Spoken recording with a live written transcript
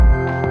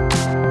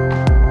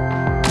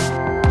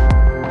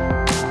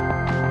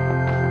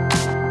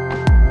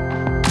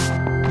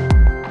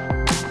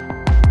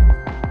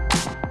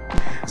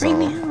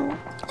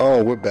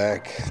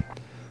back.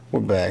 We're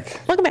back.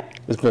 Welcome back.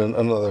 It's been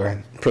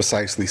another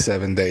precisely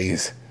 7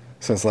 days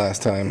since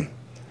last time.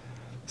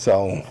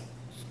 So.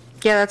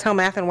 Yeah, that's how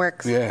math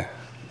works. Yeah.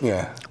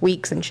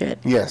 Weeks and shit.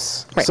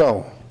 Yes. Right.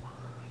 So,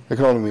 it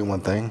can only mean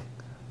one thing.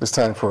 It's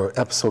time for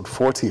episode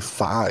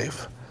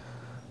 45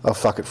 of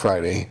Fuck It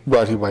Friday,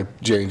 brought to you by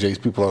J&J's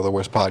People Are the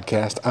Worst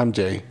podcast. I'm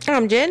Jay.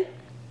 I'm Jen.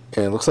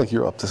 And it looks like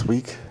you're up this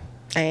week.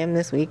 I am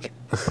this week.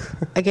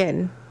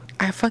 Again,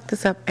 I fuck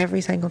this up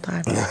every single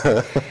time.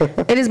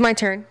 It is my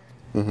turn.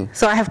 Mm-hmm.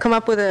 So I have come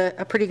up with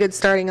a pretty good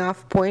starting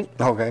off point.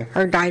 Okay.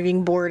 Or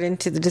diving board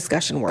into the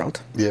discussion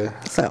world. Yeah.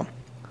 So,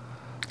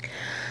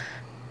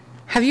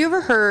 have you ever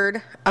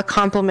heard a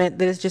compliment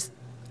that is just,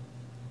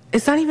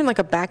 it's not even like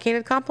a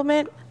backhanded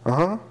compliment.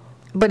 Uh-huh.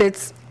 But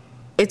it's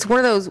one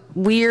of those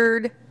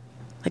weird,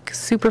 like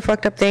super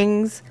fucked up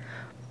things,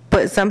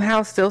 but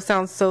somehow still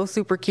sounds so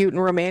super cute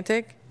and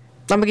romantic.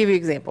 I'm going to give you an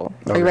example.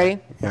 Are you ready?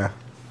 Yeah.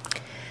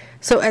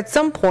 So at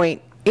some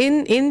point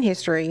in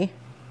history,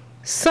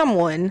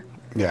 someone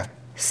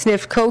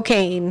sniffed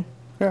cocaine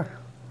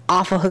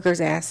off a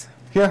hooker's ass.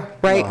 Yeah.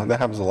 Right? That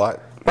happens a lot.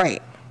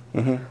 Right.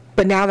 Mm-hmm.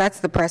 But now that's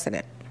the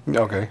precedent.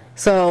 Okay.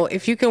 So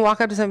if you can walk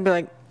up to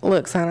somebody and be like,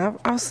 look, son,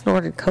 I've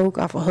snorted coke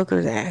off a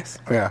hooker's ass.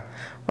 Yeah.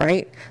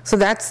 Right? So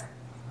that's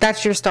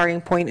your starting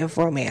point of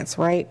romance,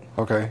 right?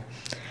 Okay.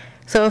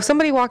 So if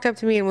somebody walked up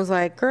to me and was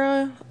like,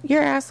 girl,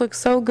 your ass looks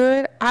so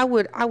good, I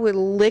would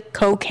lick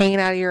cocaine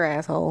out of your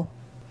asshole.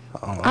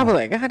 I'd be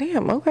like, God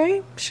damn,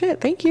 okay, shit,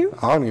 thank you.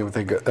 I don't even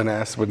think an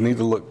ass would need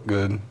to look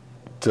good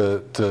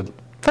to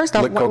First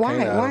off, lick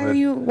cocaine out of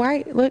it.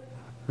 why look?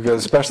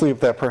 Because especially if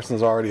that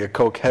person's already a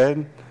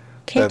cokehead.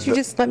 Can't you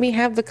just let me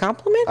have the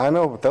compliment? I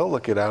know, but they'll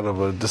look it out of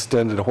a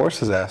distended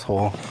horse's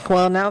asshole.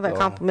 Well, now that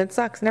compliment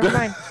sucks. Never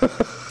mind.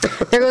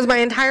 There goes my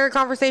entire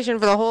conversation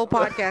for the whole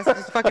podcast. It's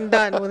just fucking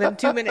done within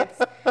 2 minutes.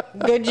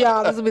 Good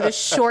job. This will be the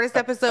shortest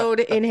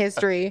episode in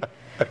history.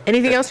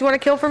 Anything else you want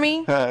to kill for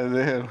me?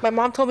 My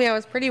mom told me I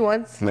was pretty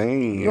once.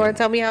 Man. You want to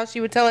tell me how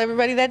she would tell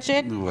everybody that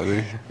shit?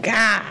 Buddy.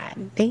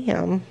 God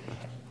damn.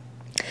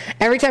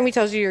 Every time he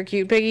tells you you're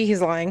cute, Piggy,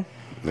 he's lying.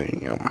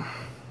 Damn.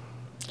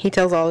 He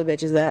tells all the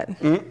bitches that.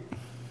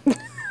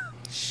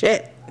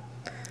 Shit.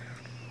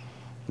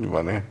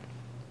 Buddy.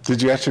 Did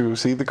you actually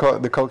receive the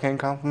cocaine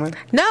compliment?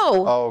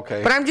 No. Oh,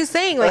 okay. But I'm just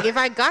saying, like, if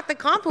I got the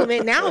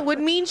compliment, now it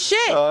wouldn't mean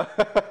shit.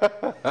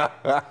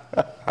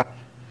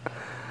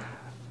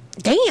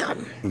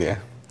 Damn. Yeah.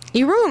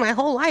 You ruined my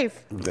whole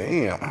life.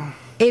 Damn.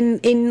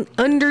 In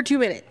under 2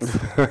 minutes.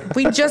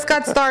 We just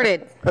got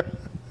started.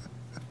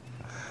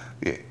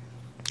 Yeah.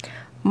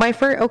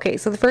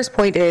 So the first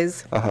point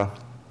is,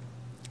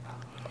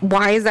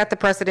 why is that the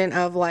precedent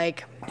of,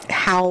 like,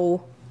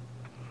 how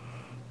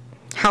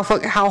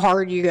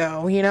hard you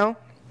go, you know?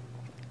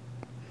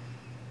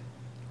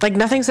 Like,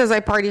 nothing says I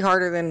party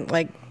harder than,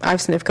 like,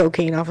 I've sniffed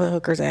cocaine off a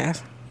hooker's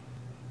ass.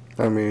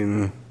 I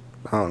mean,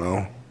 I don't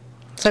know.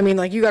 So, I mean,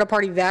 like, you got to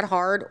party that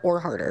hard or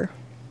harder.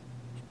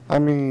 I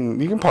mean,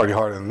 you can party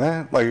harder than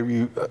that. Like, if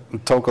you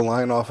toke a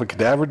line off a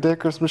cadaver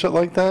dick or some shit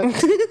like that.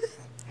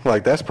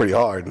 Like, that's pretty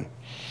hard.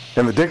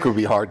 And the dick would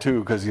be hard,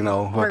 too, because, you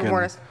know. Rigor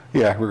mortis.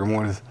 Yeah, rigor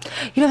mortis.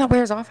 You know, that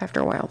wears off after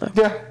a while, though.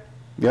 Yeah.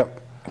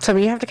 Yep. So, I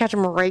mean, you have to catch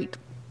them right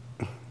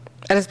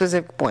at a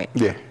specific point.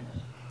 Yeah.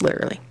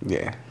 Literally.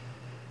 Yeah.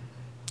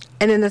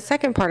 And then the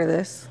second part of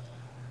this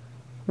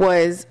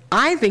was,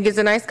 I think it's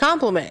a nice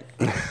compliment.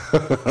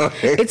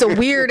 It's a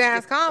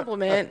weird-ass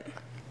compliment.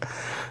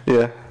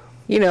 Yeah.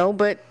 You know,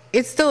 but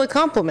it's still a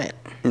compliment.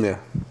 Yeah.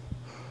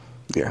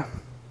 Yeah.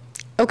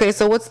 Okay,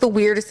 so what's the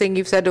weirdest thing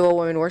you've said to a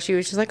woman where she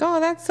was just like, oh,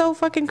 that's so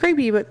fucking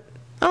creepy, but,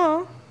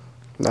 oh.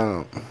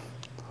 I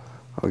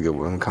don't give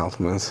women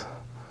compliments.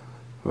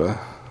 But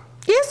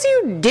Yes,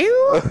 you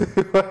do.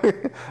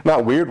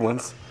 not weird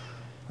ones.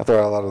 I throw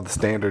out a lot of the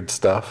standard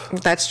stuff.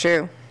 That's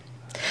true.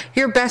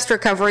 Your best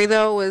recovery,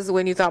 though, was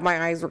when you thought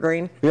my eyes were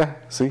green. Yeah,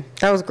 see?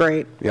 That was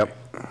great. Yep.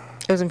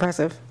 It was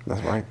impressive.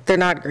 That's right. They're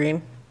not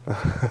green.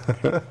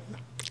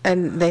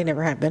 And they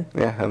never have been.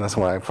 Yeah, and that's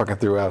why I fucking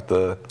threw out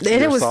And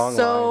it was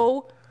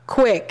so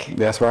quick.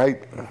 That's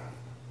right.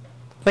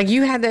 Like,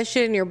 you had that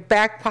shit in your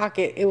back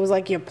pocket. It was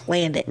like you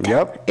planned it.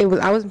 Yep.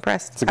 I was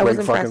impressed. It's a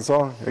great fucking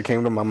song. It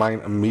came to my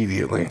mind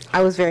immediately.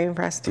 I was very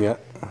impressed. Yeah.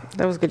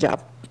 That was a good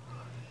job.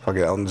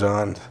 Fucking Elton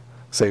John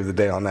saved the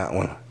day on that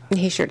one.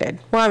 He sure did.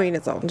 Well, I mean,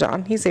 it's Elton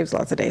John. He saves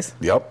lots of days.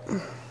 Yep.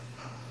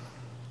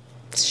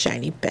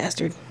 Shiny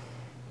bastard.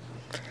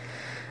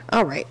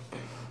 All right.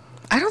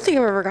 I don't think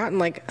I've ever gotten,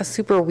 like, a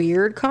super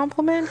weird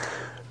compliment.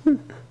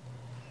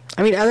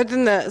 I mean, other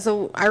than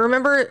so I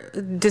remember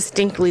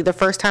distinctly the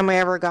first time I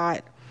ever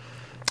got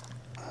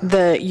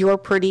the "you're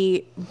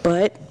pretty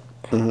but"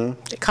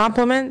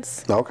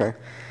 compliments. Okay.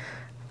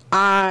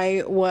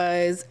 I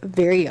was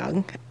very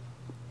young,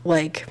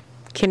 like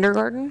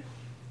kindergarten.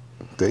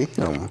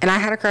 Damn. And I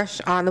had a crush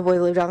on the boy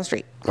that lived down the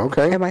street.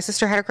 Okay. And my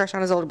sister had a crush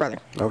on his older brother.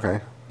 Okay.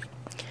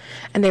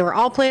 And they were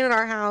all playing at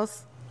our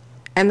house.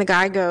 And the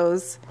guy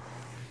goes,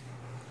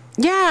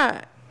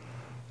 yeah,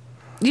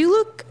 you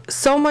look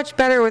so much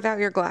better without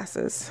your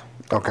glasses.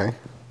 Okay.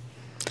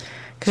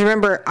 Because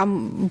remember,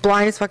 I'm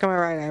blind as fuck in my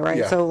right eye, right?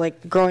 Yeah. So,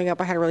 like, growing up,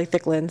 I had a really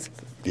thick lens.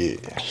 Yeah.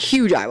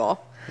 Huge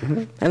eyeball.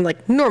 And,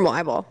 like, normal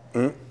eyeball.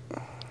 And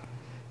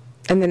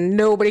then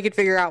nobody could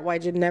figure out why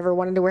Jen never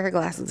wanted to wear her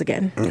glasses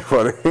again.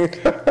 Funny.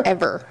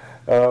 Ever.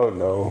 Oh,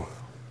 no.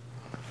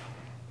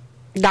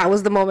 That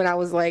was the moment I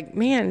was like,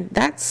 man,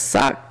 that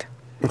sucked.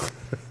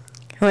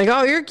 Like,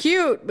 oh, you're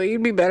cute, but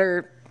you'd be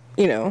better,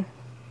 you know,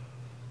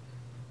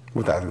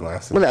 Without the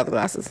glasses. without the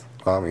glasses.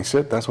 I mean,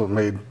 shit, that's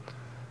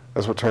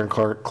what turned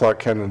Clark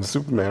Kent into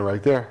Superman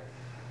right there.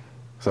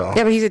 So,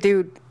 Yeah, but he's a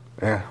dude.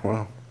 yeah,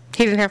 well.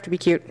 He didn't have to be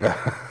cute.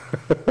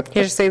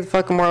 He just saved the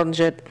fucking world and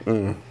shit.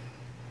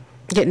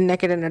 Getting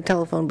naked in a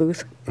telephone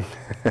booth.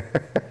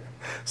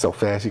 So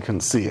fast you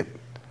couldn't see it.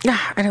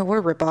 Ah, I know, what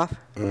a ripoff.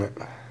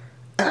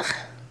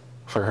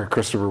 For her,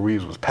 Christopher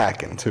Reeves was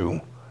packing,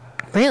 too.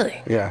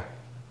 Really? Yeah.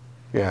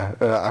 Yeah.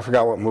 I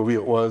forgot what movie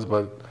it was,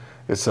 but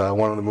it's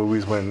one of the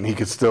movies when he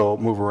could still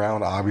move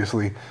around,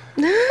 obviously.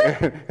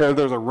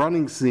 There's a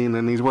running scene,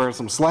 and he's wearing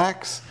some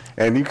slacks,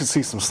 and you can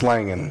see some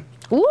slanging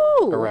Woo!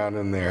 around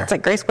in there. It's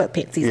like gray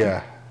sweatpants season.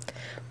 Yeah.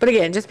 But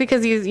again, just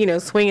because he's, you know,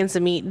 swinging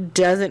some meat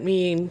doesn't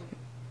mean,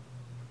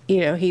 you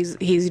know,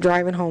 he's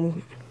driving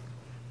home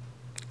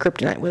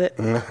kryptonite with it.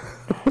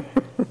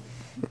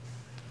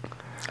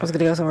 I was going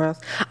to go somewhere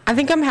else. I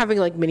think I'm having,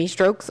 like, mini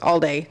strokes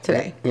all day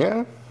today.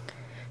 Yeah?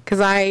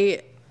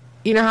 Because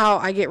you know how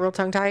I get real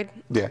tongue-tied?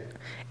 Yeah.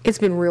 It's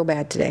been real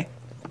bad today.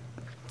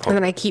 And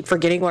then I keep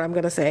forgetting what I'm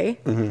going to say.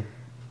 And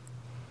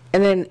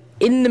then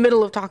in the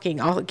middle of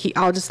talking, I'll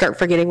just start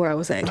forgetting what I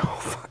was saying. Oh,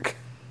 fuck.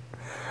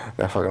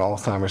 That fucking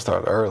Alzheimer's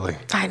started early.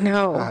 I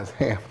know. God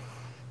damn.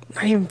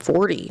 Not even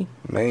 40.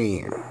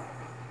 Man.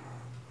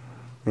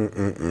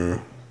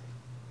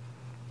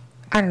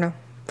 I don't know.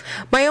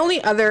 My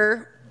only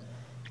other,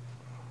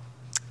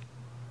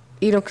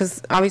 you know,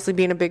 because obviously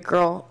being a big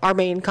girl, our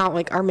main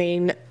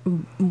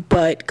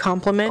butt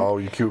compliment. Oh,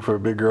 you cute for a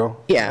big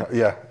girl? Yeah.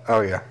 Yeah.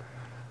 Oh, yeah.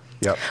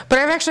 Yep. But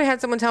I've actually had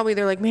someone tell me,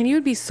 they're like, man, you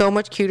would be so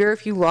much cuter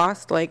if you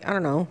lost, like, I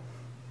don't know,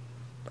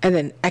 and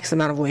then X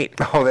amount of weight.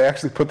 Oh, they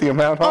actually put the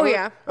amount on Oh, it?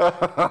 yeah.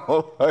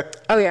 Oh,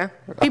 Oh, yeah.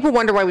 People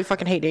wonder why we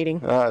fucking hate dating.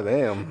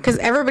 damn. Because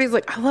everybody's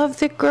like, I love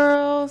thick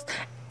girls,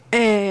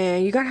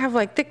 and you gotta have,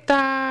 like, thick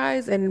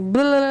thighs, and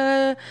blah, blah,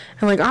 blah.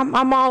 And, like,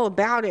 I'm all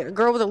about it. A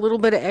girl with a little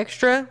bit of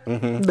extra,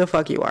 the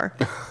fuck you are.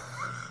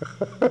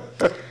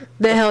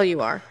 The hell you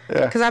are.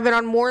 Yeah. Because I've been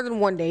on more than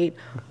one date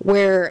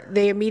where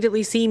they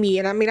immediately see me,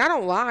 and I mean, I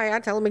don't lie. I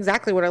tell them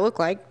exactly what I look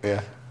like.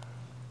 Yeah.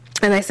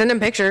 And I send them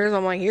pictures.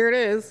 I'm like, here it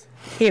is.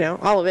 You know,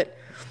 all of it.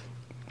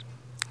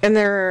 And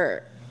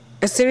they're,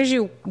 as soon as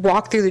you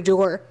walk through the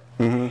door,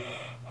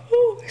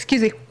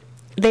 excuse me,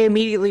 they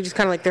immediately just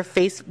kind of like their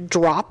face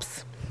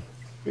drops.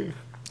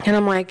 And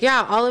I'm like,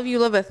 yeah, all of you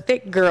love a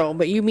thick girl,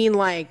 but you mean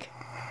like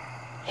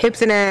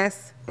hips and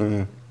ass,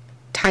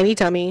 tiny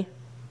tummy,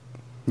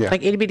 Yeah.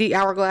 like itty bitty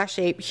hourglass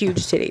shape, huge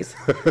titties.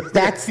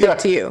 That's thick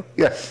to you.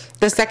 Yeah.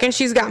 The second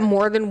she's got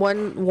more than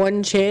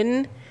one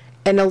chin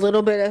and a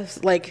little bit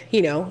of, like,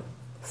 you know,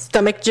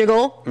 stomach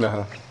jiggle,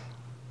 Uh-huh.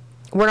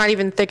 we're not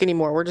even thick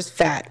anymore. We're just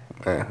fat.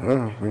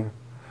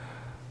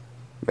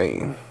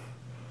 Man.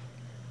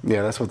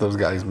 Yeah, that's what those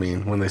guys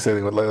mean when they say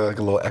they would like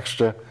a little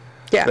extra.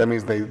 Yeah. That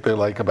means they're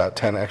like about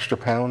 10 extra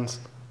pounds,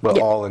 but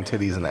Yeah. all in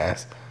titties and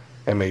ass,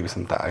 and maybe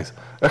some thighs.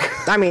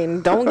 I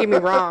mean, don't get me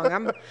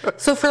wrong.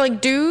 So for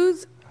like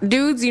dudes,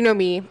 you know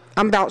me,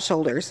 I'm about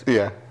shoulders.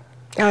 Yeah.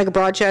 I like a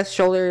broad chest,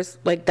 shoulders,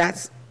 like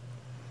that's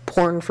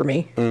porn for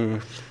me.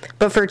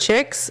 But for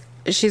chicks,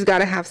 she's got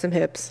to have some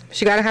hips.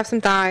 She got to have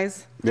some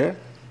thighs. Yeah.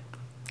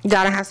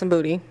 Got to have some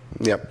booty.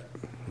 Yep.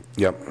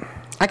 Yep.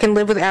 I can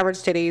live with average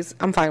titties.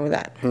 I'm fine with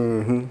that.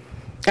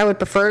 I would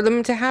prefer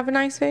them to have a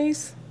nice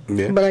face.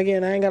 Yeah. But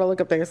again, I ain't got to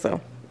look up there, so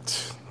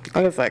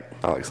I give a fuck.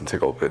 I like some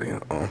tickle bitty.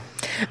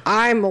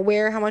 I'm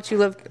aware how much you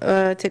love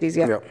titties.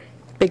 Yeah. Yep.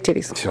 Big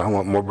titties. Shit, I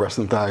want more breasts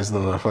and thighs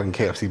than a fucking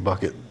KFC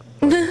bucket.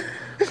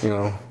 You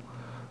know?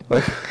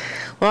 Like,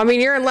 Well, I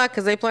mean, you're in luck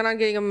because they plan on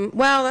getting them.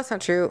 Well, that's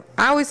not true.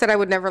 I always said I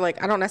would never,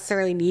 like, I don't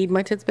necessarily need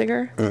my tits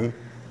bigger.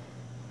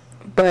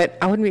 But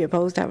I wouldn't be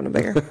opposed to having them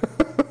bigger.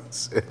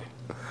 shit.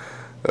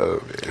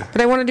 Oh, man.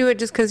 But I want to do it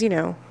just because, you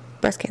know,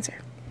 breast cancer.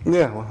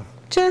 Yeah, well,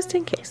 Just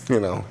in case. you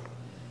know.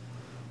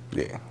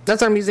 Yeah.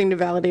 That's what I'm using to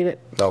validate it.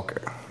 Okay.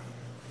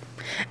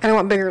 And I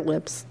want bigger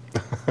lips.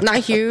 Not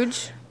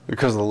huge.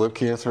 Because of the lip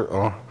cancer?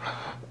 Oh.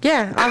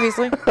 Yeah,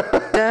 obviously.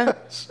 Duh.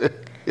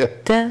 Shit. Yeah.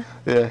 Duh.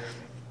 Yeah.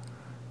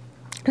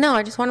 No,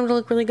 I just want them to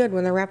look really good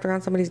when they're wrapped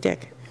around somebody's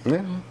dick.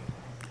 Yeah.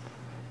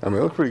 I mean,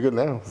 it looks pretty good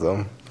now,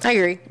 so. I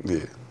agree.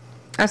 Yeah.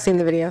 I've seen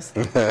the videos.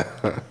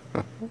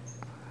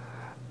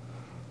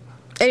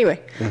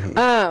 Anyway,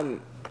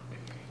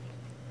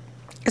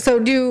 so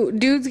do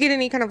dudes get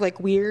any kind of like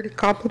weird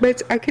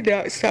compliments? I could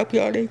not stop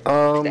yawning.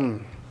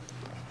 I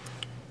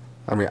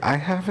mean,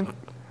 I've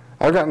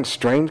gotten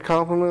strange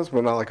compliments,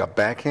 but not like a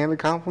backhanded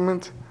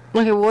compliment.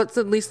 Okay, what's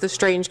at least the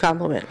strange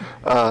compliment?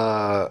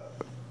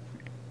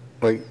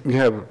 Like, you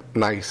have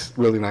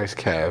really nice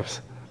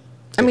calves.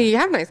 I mean, you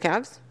have nice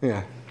calves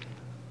Yeah.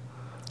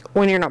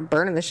 when you're not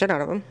burning the shit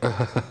out of them.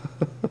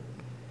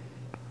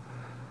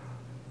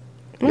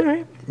 All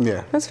right.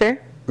 Yeah. That's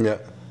fair. Yeah.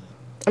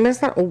 I mean,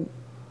 it's not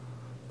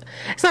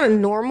a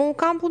normal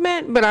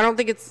compliment, but I don't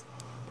think it's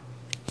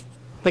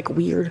like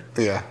weird.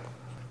 Yeah.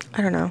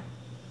 I don't know.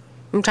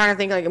 I'm trying to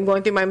think, like, I'm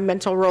going through my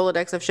mental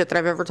Rolodex of shit that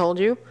I've ever told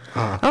you.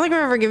 I don't think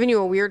I've ever given you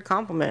a weird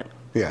compliment.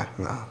 Yeah.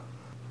 No.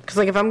 Because,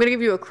 like, if I'm going to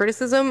give you a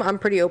criticism, I'm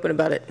pretty open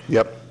about it.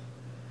 Yep.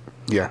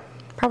 Yeah.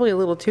 Probably a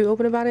little too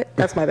open about it.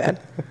 That's my bad.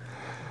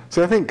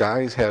 So I think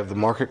guys have the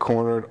market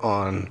cornered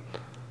on,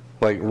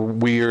 like,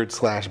 weird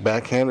 /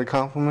 backhanded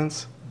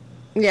compliments.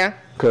 Yeah.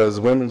 Because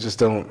women just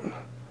don't.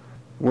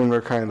 Women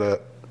are kind of,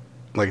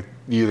 like,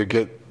 you either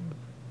get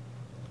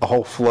a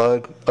whole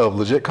flood of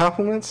legit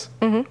compliments,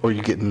 or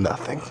you get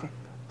nothing.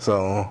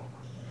 So,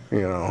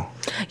 you know.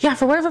 Yeah,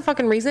 for whatever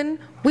fucking reason,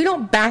 we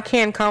don't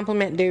backhand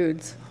compliment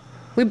dudes.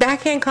 We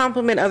backhand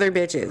compliment other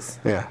bitches.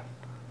 Yeah.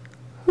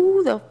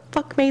 Who the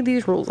fuck made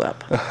these rules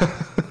up?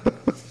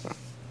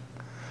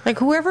 Like,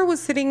 whoever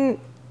was sitting...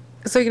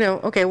 So, you know,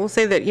 okay, we'll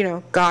say that, you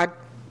know, God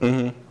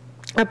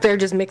up there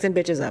just mixing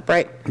bitches up,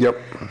 right? Yep.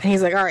 And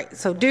he's like, all right,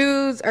 so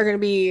dudes are going to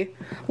be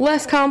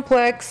less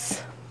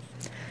complex.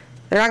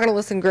 They're not going to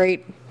listen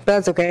great, but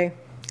that's okay.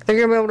 They're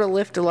going to be able to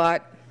lift a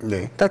lot.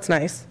 Yeah. That's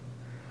nice.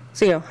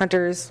 So, you know,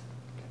 hunters,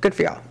 good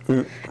for y'all.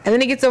 And then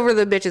he gets over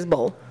the bitch's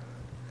bowl.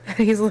 And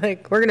he's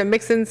like, we're going to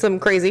mix in some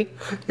crazy.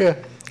 Yeah.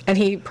 And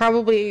he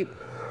probably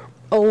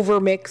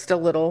over-mixed a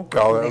little.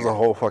 Oh, that was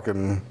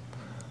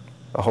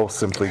a whole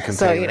Simply container.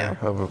 So, you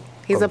know,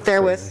 he's up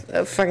there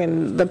with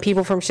fucking the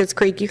people from Schitt's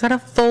Creek. You gotta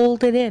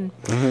fold it in.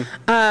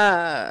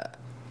 And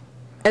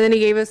then he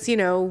gave us, you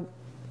know,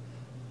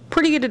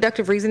 pretty good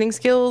deductive reasoning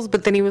skills,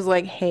 but then he was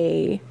like,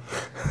 hey,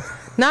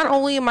 not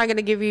only am I going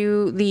to give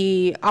you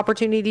the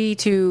opportunity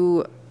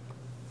to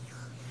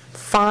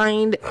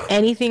find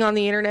anything on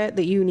the internet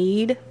that you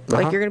need,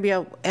 like you're going to be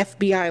a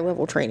FBI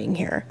level training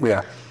here.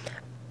 Yeah.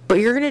 But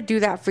you're going to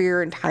do that for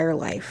your entire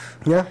life.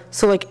 Yeah.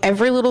 So, like,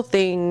 every little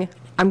thing,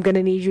 I'm going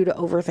to need you to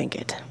overthink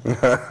it.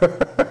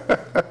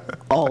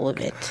 All of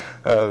it.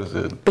 That was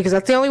it. Because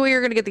that's the only way you're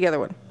going to get the other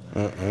one.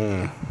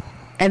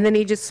 And then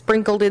he just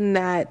sprinkled in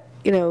that,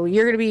 you know,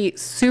 you're going to be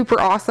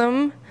super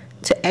awesome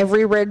to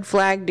every red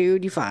flag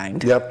dude you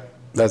find. Yep.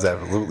 That's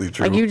absolutely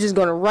true. Like, you're just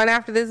going to run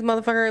after this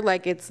motherfucker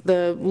like it's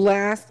the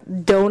last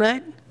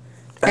donut,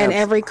 and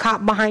every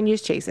cop behind you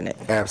is chasing it.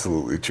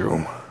 Absolutely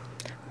true.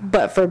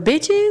 But for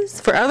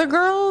bitches, for other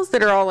girls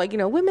that are all like, you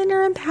know, women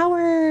are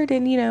empowered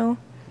and, you know,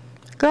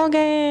 girl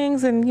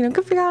gangs and, you know,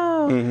 good for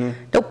y'all.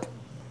 Nope.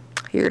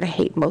 You're going to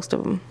hate most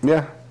of them.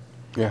 Yeah.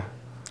 Yeah.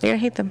 You're going to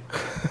hate them.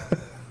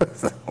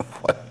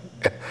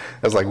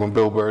 That's like when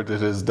Bill Burr did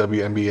his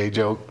WNBA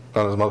joke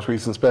on his most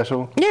recent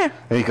special. Yeah.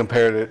 And he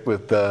compared it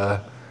with,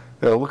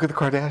 look at the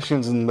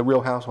Kardashians and the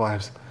Real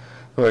Housewives.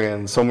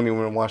 And so many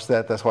women watch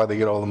that. That's why they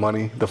get all the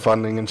money, the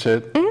funding and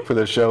shit for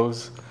their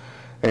shows.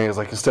 And it's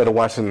like, instead of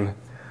watching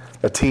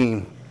a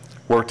team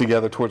work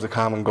together towards a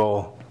common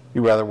goal,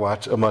 you'd rather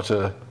watch a bunch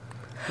of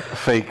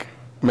fake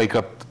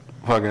makeup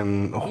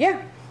fucking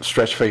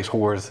stretch face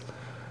whores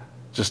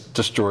just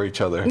destroy each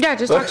other. Yeah,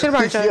 just talk shit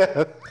about each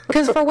other.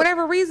 Because for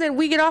whatever reason,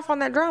 we get off on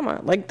that drama.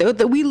 Like,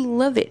 we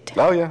love it.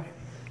 Oh, yeah.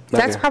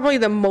 That's probably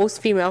the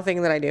most female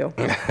thing that I do.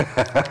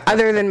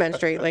 Other than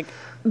menstruate. Like,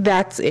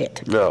 that's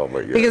it. Oh,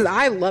 my God. Because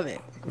I love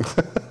it.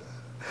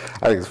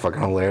 I think it's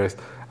fucking hilarious.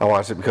 I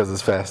watch it because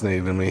it's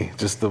fascinating to me.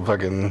 Just the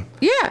fucking...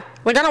 Yeah.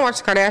 Like, I don't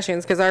watch the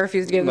Kardashians because I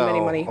refuse to give them any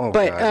money. Oh,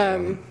 but,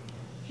 God,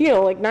 you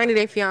know, like 90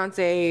 Day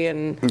Fiancé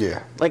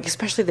and, like,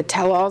 especially the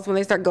tell-alls when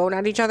they start going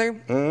at each other.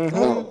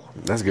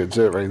 That's good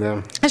shit right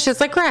there. It's just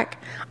like crack.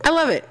 I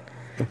love it.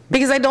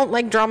 Because I don't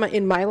like drama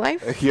in my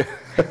life. Yeah.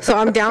 So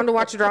I'm down to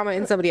watch drama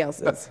in somebody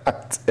else's.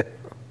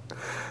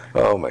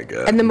 Oh, my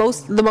God. And the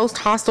most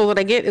hostile that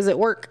I get is at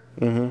work.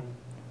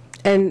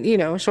 And, you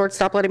know, Short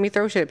stopped letting me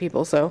throw shit at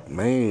people, so.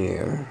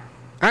 Man.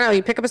 I don't know,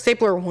 you pick up a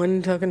stapler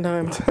one fucking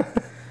time.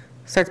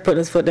 Starts putting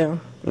his foot down.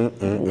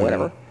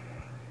 Whatever.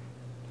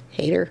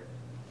 Hater.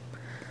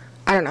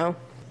 I don't know.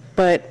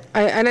 But,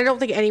 I don't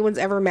think anyone's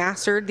ever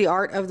mastered the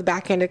art of the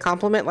backhanded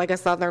compliment like a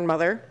Southern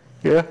mother.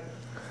 Yeah.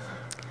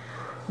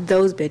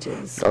 Those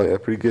bitches. Oh, yeah,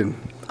 pretty good.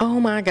 Oh,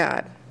 my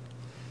God.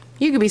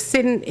 You could be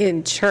sitting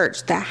in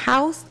church, the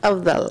house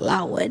of the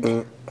Lord,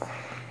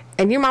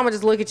 and your mama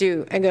just look at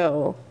you and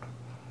go,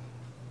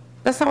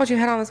 that's not what you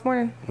had on this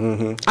morning.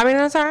 I mean,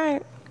 that's all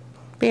right.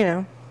 But, you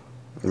know.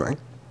 Right.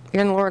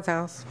 You're in the Lord's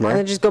house. Right. And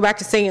then just go back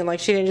to singing like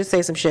she didn't just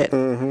say some shit.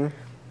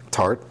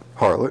 Tart.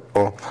 Harlot.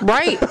 Oh.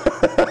 Right.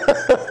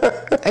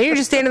 And you're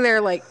just standing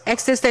there like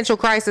existential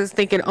crisis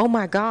thinking, oh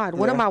my God,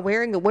 what am I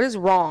wearing? What is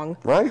wrong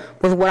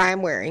with what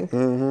I'm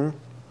wearing?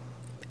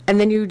 And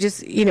then you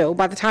just, you know,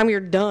 by the time you're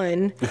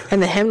done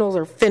and the hymnals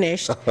are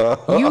finished,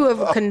 you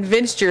have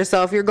convinced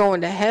yourself you're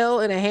going to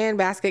hell in a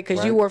handbasket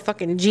because you wore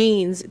fucking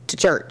jeans to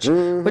church.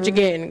 Which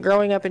again,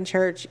 growing up in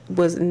church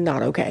was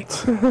not okay.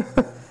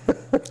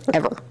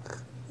 Ever.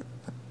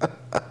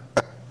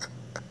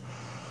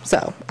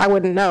 So I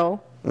wouldn't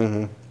know.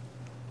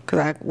 Because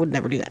I would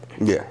never do that.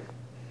 Yeah.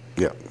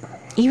 Yeah.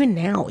 Even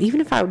now,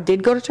 even if I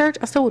did go to church,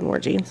 I still wouldn't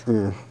wear jeans.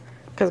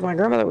 Because my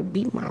grandmother would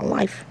beat my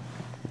life.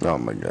 Oh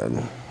my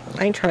God.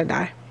 I ain't trying to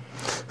die.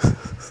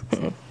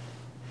 Mm-mm.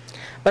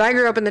 But I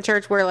grew up in the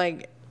church where,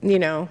 like, you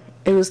know,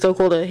 it was still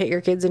cool to hit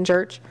your kids in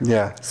church.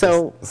 Yeah.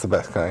 So it's the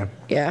best kind.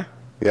 yeah,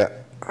 Yeah.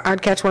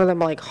 I'd catch one of them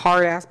like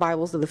hard ass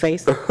Bibles to the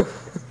face.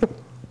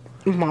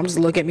 Mom just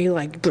look at me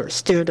like, "Better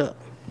stand up."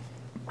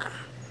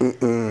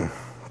 Fucking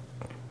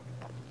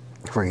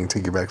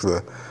take you back to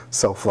the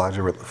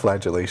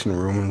self-flagellation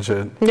room and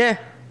shit. Yeah,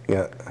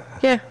 Yeah.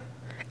 yeah.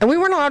 And we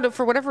weren't allowed to,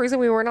 for whatever reason,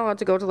 we weren't allowed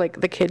to go to like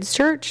the kids'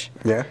 church.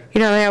 Yeah. You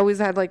know, they always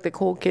had like the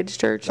cool kids'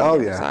 church on Oh, the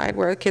other yeah. side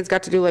where the kids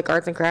got to do like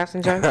arts and crafts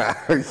and junk.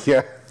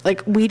 Yeah.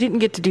 Like, we didn't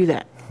get to do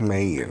that.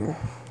 Man.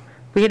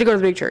 We had to go to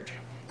the big church.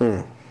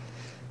 The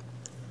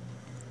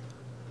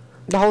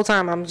whole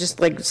time, I'm just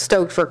like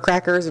stoked for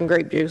crackers and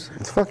grape juice.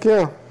 Fuck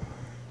yeah.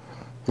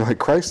 Like,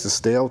 Christ is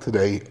stale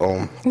today.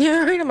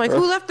 Yeah, right. I'm like,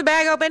 who left the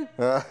bag open?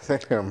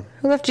 Damn.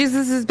 Who left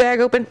Jesus' bag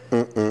open?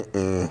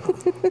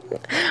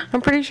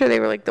 I'm pretty sure they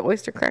were like the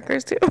oyster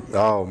crackers too.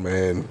 Oh,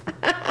 man.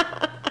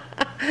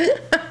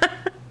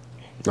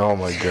 Oh,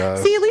 my God.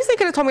 See, at least they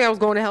could have told me I was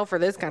going to hell for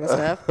this kind of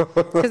stuff.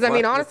 Because, I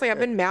mean, honestly, I've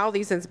been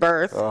mouthy since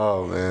birth.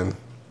 Oh, man.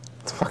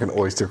 It's fucking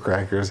oyster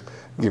crackers.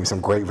 Give me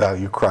some great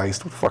value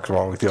Christ. What the fuck's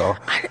wrong with y'all?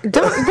 Right. You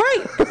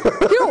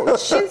don't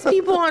shins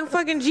people on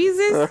fucking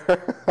Jesus.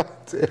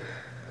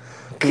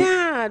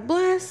 God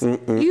bless.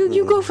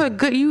 You go for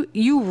good.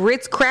 You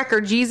Ritz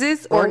cracker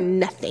Jesus or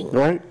nothing.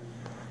 Right?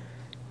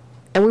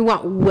 And we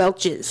want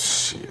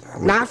Welch's. Shit.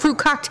 Not fruit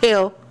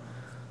cocktail.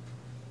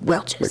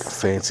 Welch's. Like a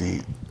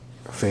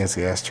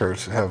fancy ass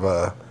church have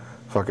a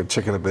fucking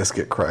chicken and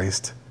biscuit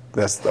Christ.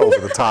 That's over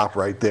the top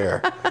right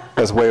there.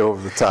 That's way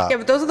over the top. Yeah,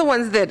 but those are the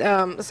ones that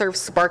serve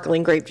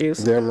sparkling grape juice.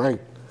 Damn right.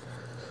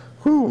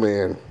 Whew,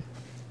 man.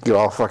 Get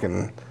all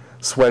fucking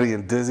sweaty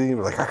and dizzy.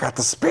 You're like, I got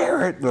the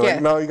spirit. And they're Yeah.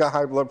 like, no, you got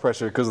high blood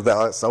pressure because of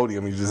that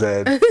sodium you just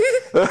had.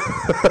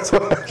 That's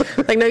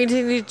what. Like, no, you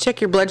need to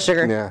check your blood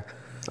sugar. Yeah.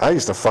 I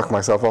used to fuck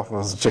myself off when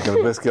I was a chicken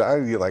and biscuit.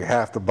 I'd eat like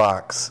half the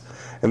box.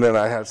 And then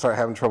I start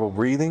having trouble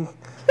breathing.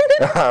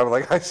 I'm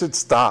like, I should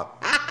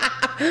stop.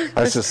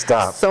 I should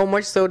stop. So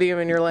much sodium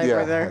in your life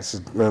Yeah, right there.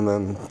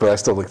 but I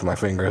still licked my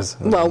fingers.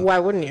 Well, why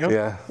wouldn't you?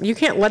 Yeah. You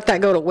can't let that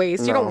go to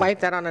waste. You No. don't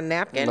wipe that on a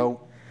napkin.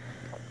 Nope.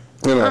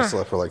 And then I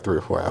slept for like 3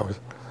 or 4 hours.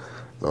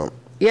 So,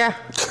 Yeah.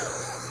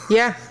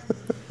 Yeah.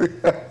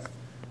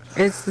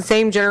 It's the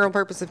same general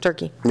purpose of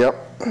turkey. yep.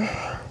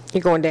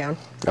 You're going down.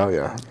 Oh,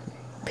 yeah.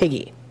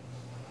 Piggy.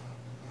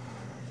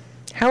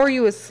 How are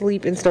you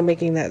asleep and still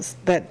making that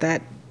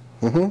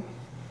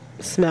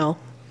smell?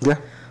 Yeah.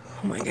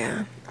 Oh my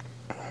God.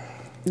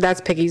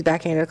 That's Piggy's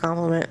backhanded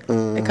compliment.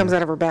 It comes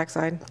out of her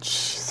backside.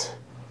 Jeez.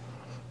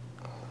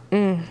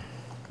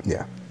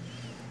 Yeah.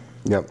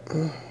 Yep.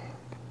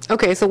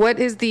 Okay, so what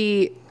is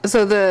the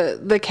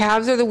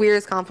calves are the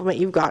weirdest compliment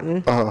you've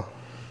gotten.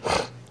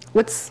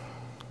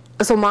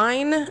 So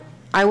mine,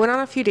 I went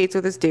on a few dates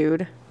with this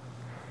dude,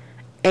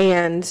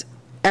 and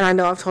I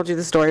know I've told you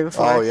the story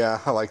before. Oh, yeah.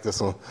 I like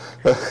this one.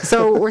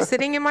 So we're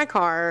sitting in my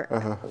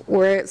car,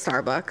 we're at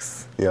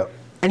Starbucks, Yep.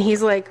 and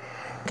he's like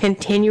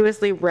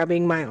continuously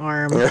rubbing my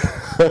arm. Like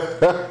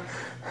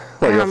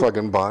a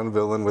fucking Bond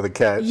villain with a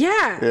cat.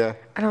 Yeah. Yeah.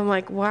 And I'm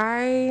like,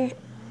 why?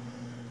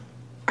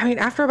 I mean,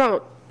 after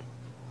about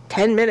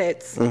 10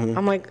 minutes,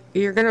 I'm like,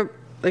 you're going to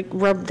like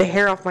rub the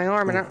hair off my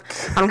arm. And I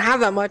don't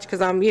have that much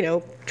because I'm,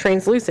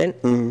 translucent.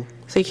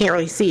 So you can't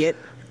really see it.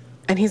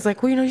 And he's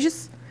like, well,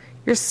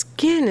 your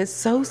skin is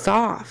so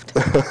soft.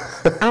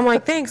 And I'm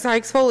like, thanks, I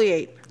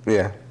exfoliate.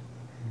 Yeah.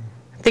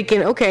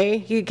 Thinking, okay,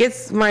 he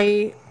gets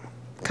my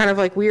kind of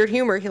like weird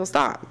humor, he'll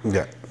stop.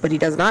 Yeah. But he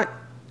does not.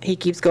 He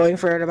keeps going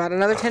for about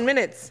another 10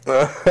 minutes.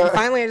 And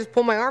finally, I just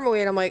pull my arm away,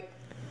 and I'm like,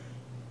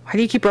 why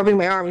do you keep rubbing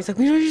my arm? He's like,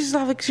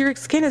 your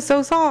skin is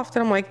so soft.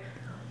 And I'm like,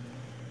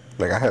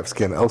 Like, I have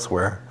skin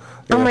elsewhere.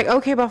 I'm like,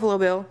 okay, Buffalo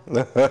Bill.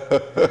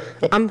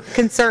 I'm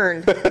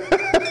concerned.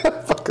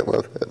 Fucking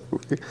love that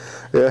movie.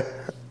 Yeah.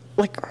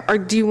 Like, are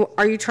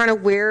you trying to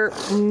wear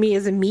me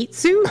as a meat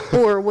suit,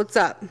 or what's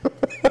up?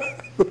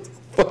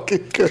 Fucking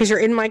good. Because you're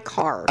in my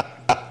car.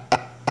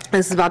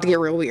 This is about to get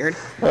real weird.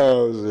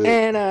 Oh, shit.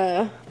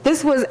 And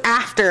this was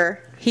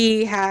after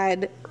he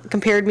had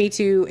compared me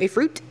to a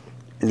fruit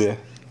Yeah.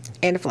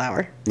 and a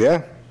flower.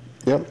 Yeah.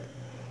 Yep.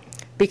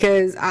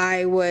 Because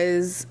I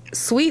was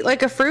sweet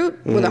like a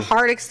fruit with a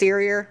hard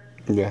exterior.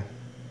 Yeah.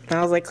 And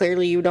I was like,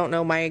 clearly you don't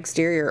know my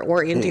exterior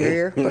or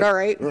interior, but all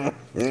right.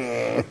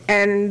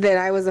 And then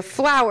I was a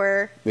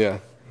flower Yeah.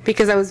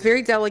 because I was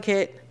very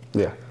delicate,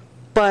 Yeah.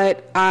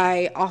 but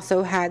I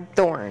also had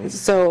thorns.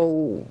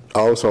 So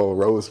Also,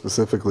 Rose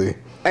specifically.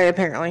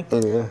 apparently,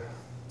 Yeah.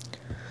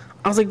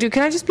 I was like, dude,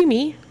 can I just be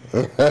me?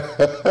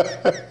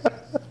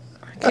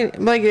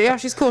 I'm like, yeah,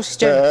 she's cool. She's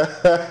Jen.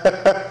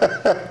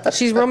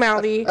 She's real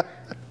mouthy.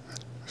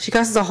 She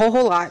cusses a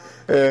whole lot.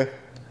 Yeah.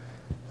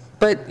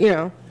 But,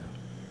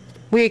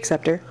 we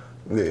accept her.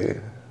 Yeah.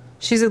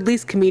 She's at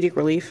least comedic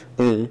relief.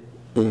 I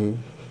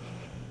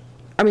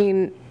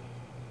mean,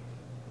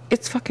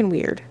 it's fucking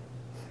weird.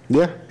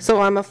 Yeah.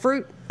 So I'm a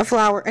fruit, a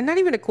flower, and not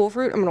even a cool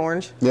fruit. I'm an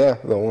orange. Yeah.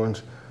 The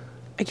orange.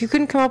 Like, you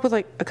couldn't come up with,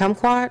 like, a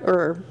kumquat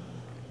or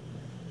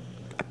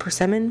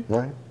persimmon.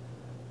 Right.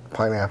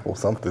 Pineapple,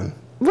 something.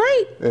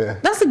 Right. Yeah.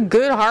 That's a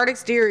good hard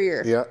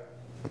exterior. Yeah.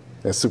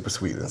 And super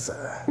sweet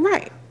inside.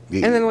 Right.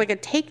 Yeah. And then like a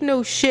take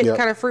no shit Yep.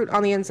 kind of fruit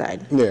on the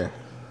inside. Yeah.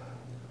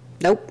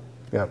 Nope.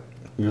 Yep.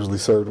 Usually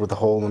served with a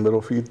hole in the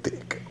middle for you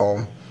thick.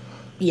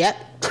 Yep.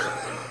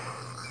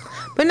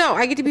 But no,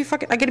 I get to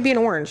be an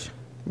orange.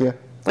 Yeah.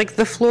 Like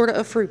the Florida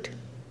of fruit.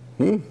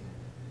 I mean,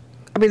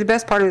 the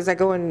best part is I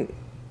go in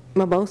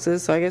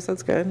mimosas, so I guess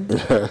that's good.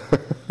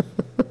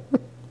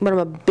 But I'm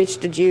a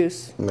bitch to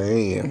juice.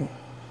 Man.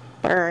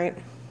 All right.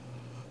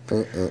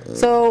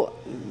 So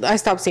I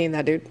stopped seeing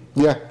that dude.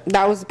 Yeah.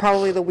 That was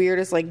probably the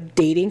weirdest like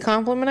dating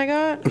compliment I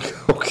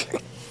got. Okay.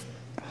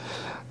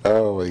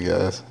 Oh my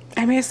gosh.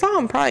 I mean, I saw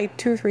him probably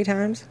 2 or 3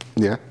 times.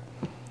 Yeah.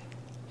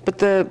 But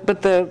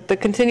the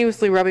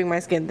continuously rubbing my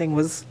skin thing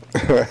was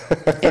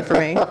it for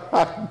me.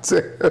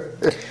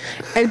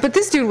 But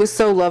this dude was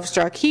so love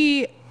struck.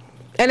 And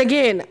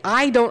again,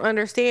 I don't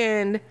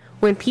understand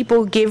when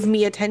people give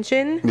me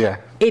attention. Yeah.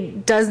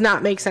 It does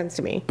not make sense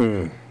to me.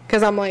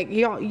 Because I'm like,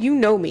 you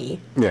know me.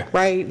 Yeah.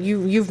 Right?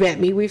 You've met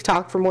me. We've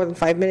talked for more than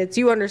 5 minutes.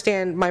 You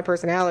understand my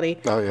personality.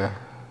 Oh yeah.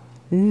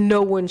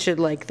 No one should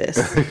like this.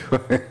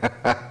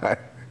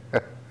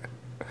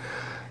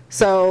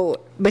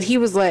 So, but he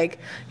was like,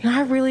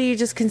 I really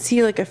just can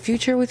see like a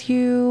future with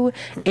you,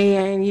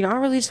 and I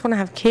really just want to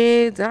have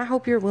kids, and I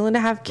hope you're willing to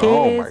have kids.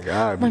 Oh my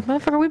God. I'm like,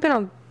 motherfucker, we've been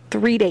on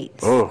 3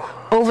 dates Ugh.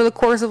 over the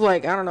course of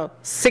like, I don't know,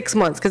 6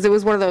 months, because it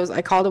was one of those,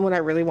 I called him when I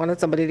really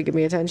wanted somebody to give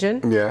me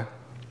attention. Yeah.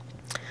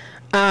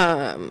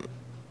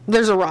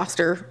 There's a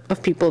roster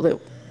of people that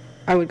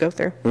I would go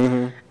through.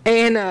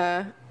 And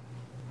that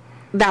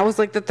was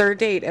like the 3rd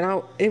date,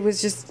 and it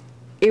was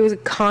a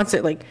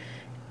constant, like,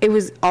 it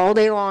was all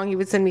day long. He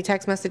would send me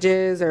text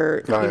messages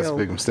or, that's a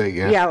big mistake,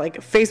 yeah. Yeah, like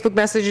Facebook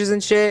messages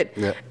and shit.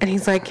 Yeah. And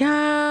he's like,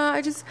 yeah,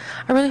 I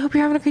really hope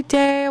you're having a good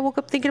day. I woke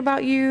up thinking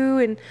about you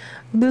and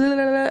blah, blah,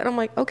 blah. And I'm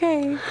like,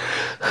 okay.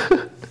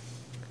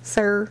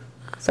 Sir.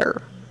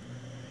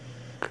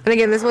 And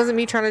again, this wasn't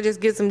me trying to just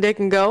get some dick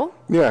and go.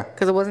 Yeah.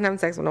 Because I wasn't having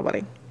sex with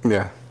nobody.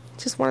 Yeah.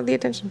 Just wanted the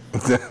attention.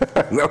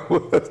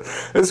 No,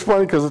 it's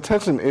funny because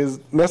attention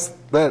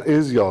that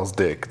is y'all's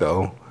dick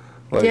though.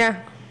 Like, Yeah.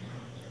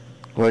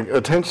 Like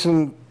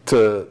attention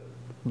to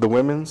the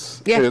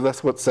women's. Yeah.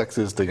 That's what sex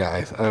is to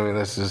guys. I mean,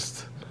 that's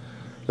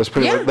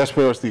pretty Yeah. much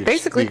the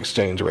Basically. the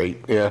exchange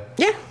rate. Yeah.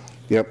 Yeah.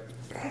 Yep.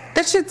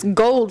 That shit's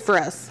gold for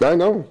us. I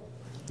know.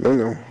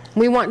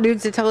 We want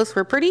dudes to tell us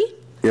we're pretty.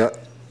 Yeah.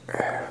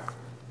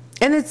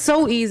 And it's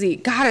so easy.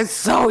 God, it's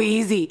so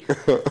easy.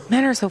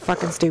 Men are so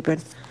fucking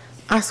stupid.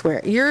 I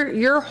swear.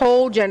 Your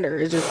whole gender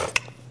is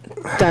just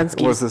done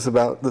ski. What's this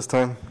about this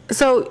time?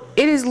 So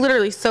it is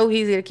literally so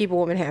easy to keep a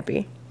woman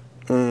happy.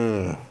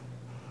 Tell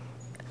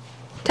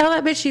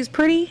that bitch she's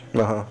pretty.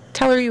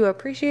 Tell her you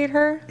appreciate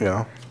her.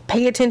 Yeah.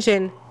 Pay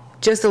attention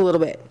just a little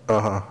bit.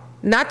 Uh-huh.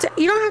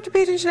 You don't have to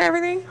pay attention to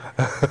everything.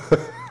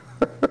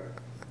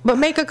 But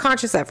make a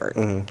conscious effort.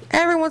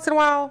 Every once in a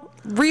while,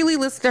 really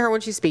listen to her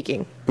when she's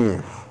speaking.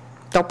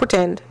 Don't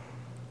pretend.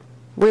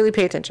 Really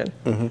pay attention.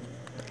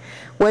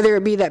 Whether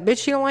it be that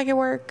bitch you don't like at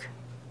work,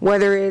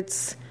 whether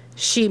it's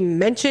she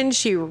mentioned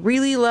she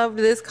really loved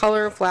this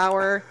color of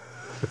flower,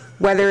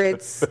 whether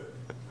it's...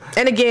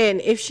 And again,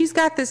 if she's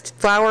got this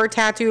flower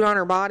tattooed on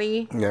her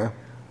body, Yeah.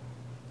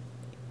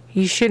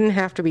 you shouldn't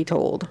have to be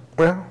told.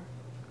 Well.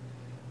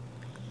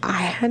 I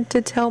had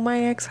to tell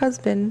my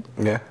ex-husband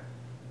Yeah.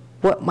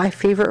 what my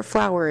favorite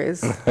flower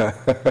is.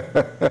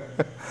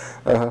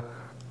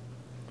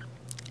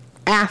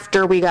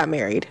 After we got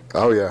married.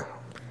 Oh yeah.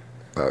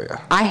 Oh yeah.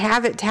 I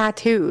have it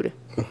tattooed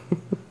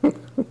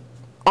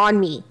on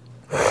me.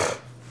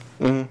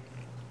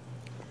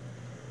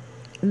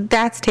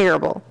 That's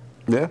terrible.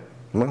 Yeah.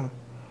 Well.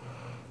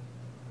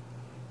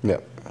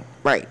 Yep.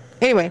 Right.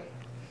 Anyway.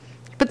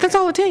 But that's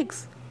all it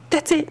takes.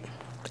 That's it.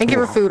 And give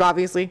her food,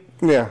 obviously.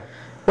 Yeah.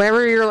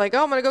 Whenever you're like,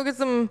 oh, I'm going to go get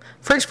some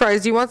French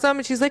fries. Do you want some?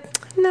 And she's like,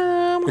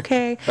 no, I'm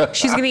okay.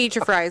 She's going to eat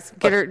your fries.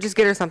 Just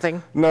get her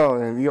something. No,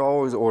 and you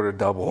always order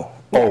double.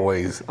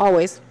 Always.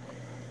 Always.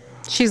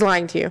 She's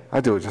lying to you.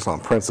 I do it just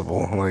on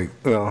principle. Like,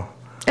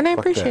 And I fuck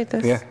appreciate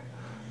that. this. Yeah.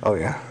 Oh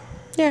yeah.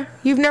 Yeah.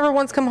 You've never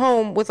once come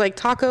home with like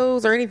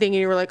tacos or anything and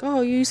you were like,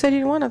 oh, you said you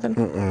didn't want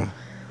nothing.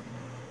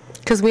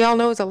 Because we all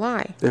know it's a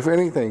lie. If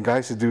anything,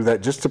 guys should do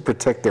that just to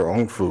protect their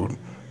own food.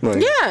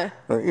 Like, Yeah.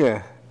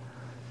 Yeah.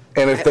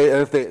 And if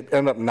they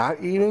end up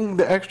not eating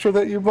the extra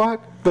that you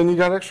bought, then you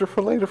got extra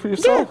for later for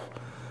yourself. Yeah.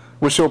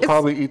 Which you'll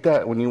probably eat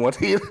that when you want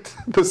to eat it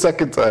the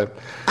second time.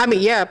 I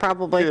mean, yeah,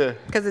 probably. Yeah.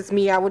 Because it's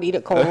me, I would eat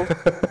it cold.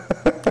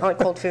 I like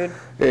cold food.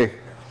 Hey,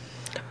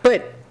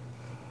 But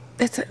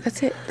that's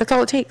it. That's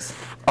all it takes.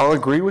 I'll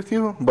agree with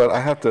you, but I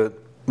have to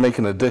make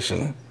an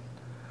addition.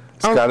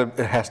 It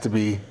has to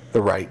be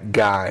the right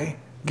guy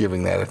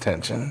giving that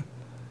attention.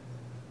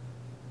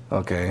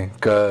 Okay,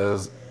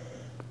 because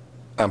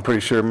I'm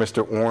pretty sure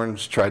Mr.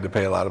 Orange tried to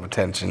pay a lot of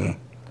attention.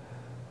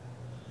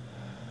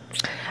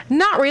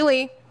 Not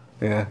really.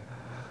 Yeah.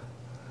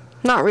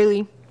 Not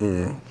really.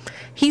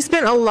 He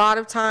spent a lot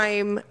of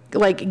time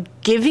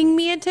like giving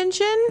me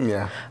attention.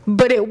 Yeah.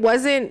 But it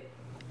wasn't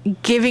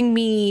giving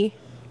me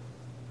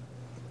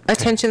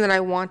attention that I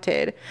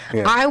wanted.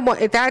 Yeah.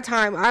 At that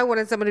time, I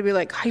wanted somebody to be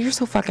like, "Oh, you're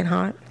so fucking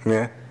hot."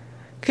 Yeah.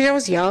 Because I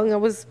was young. I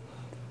was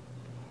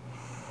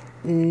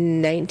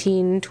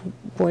 19,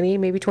 20,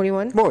 maybe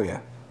 21. Well, yeah.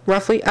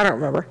 Roughly. I don't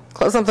remember.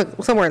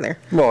 Somewhere in there.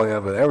 Well, yeah,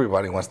 but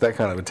everybody wants that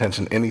kind of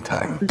attention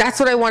anytime. That's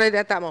what I wanted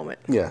at that moment.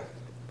 Yeah.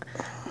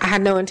 I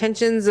had no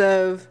intentions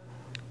of,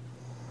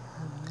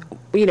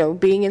 you know,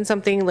 being in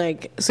something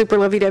like super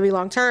lovey-dovey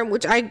long term,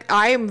 which I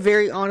am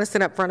very honest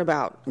and upfront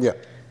about. Yeah.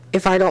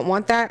 If I don't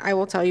want that, I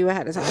will tell you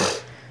ahead of time.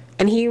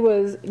 And he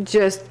was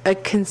just a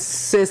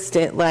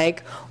consistent,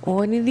 like,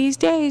 one of these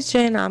days,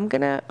 Jen, I'm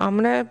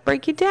gonna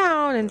break you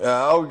down. And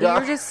Oh, God.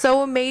 you were just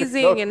so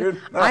amazing. No, and you're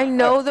not. I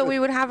know that we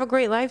would have a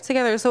great life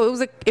together. So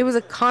it was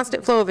a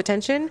constant flow of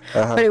attention,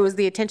 but it was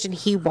the attention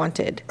he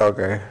wanted.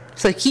 Okay.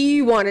 So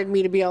he wanted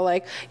me to be all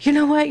like, you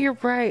know what, you're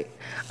right.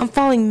 I'm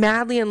falling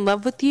madly in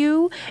love with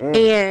you,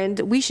 and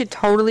we should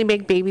totally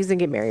make babies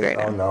and get married right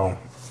now. Oh,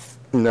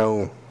 no.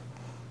 No.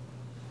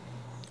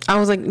 I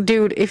was like,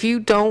 dude, if you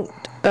don't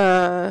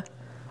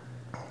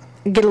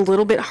get a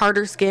little bit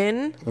harder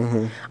skin,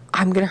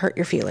 I'm going to hurt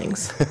your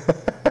feelings.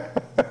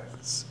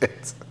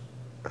 Shit.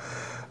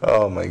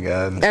 Oh, my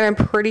God. And I'm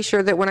pretty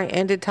sure that when I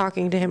ended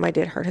talking to him, I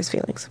did hurt his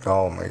feelings.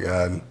 Oh, my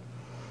God.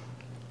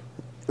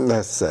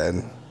 That's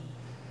sad.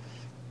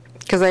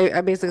 Because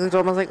I basically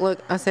told him, I was like,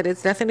 look, I said,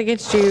 it's nothing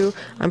against you.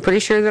 I'm pretty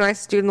sure you're the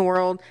nicest dude in the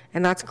world,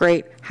 and that's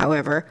great.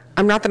 However,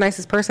 I'm not the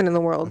nicest person in the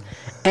world,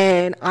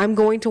 and I'm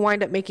going to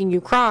wind up making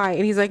you cry.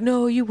 And he's like,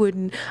 no, you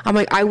wouldn't. I'm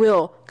like, I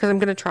will, because I'm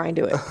going to try and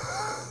do it.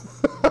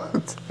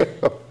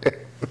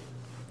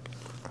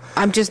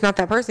 I'm just not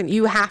that person.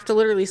 You have to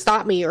literally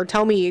stop me or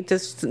tell me to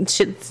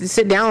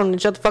sit down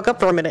and shut the fuck up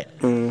for a minute.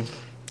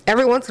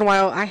 Every once in a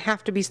while, I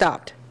have to be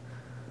stopped.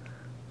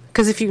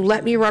 Because if you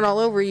let me run all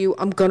over you,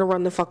 I'm going to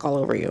run the fuck all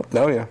over you.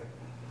 Oh, yeah.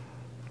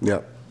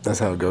 Yep. That's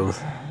how it goes.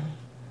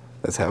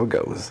 That's how it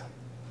goes.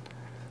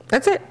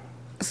 That's it.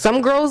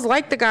 Some girls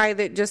like the guy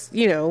that just,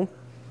 you know,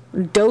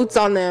 dotes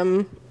on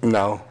them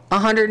No.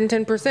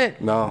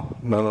 110%. No.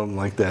 None of them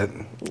like that.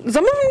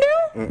 Some of them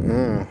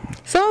do.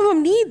 Some of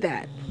them need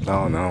that.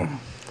 Oh, no.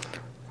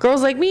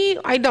 Girls like me,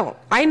 I don't.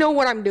 I know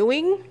what I'm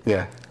doing.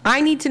 Yeah.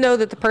 I need to know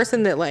that the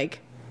person that, like,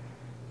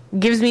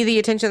 gives me the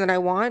attention that I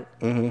want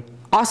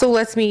also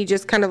lets me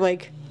just kind of,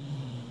 like,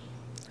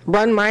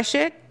 run my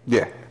shit.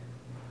 Yeah.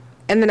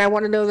 And then I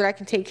want to know that I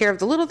can take care of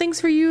the little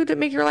things for you to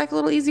make your life a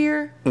little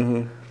easier.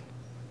 And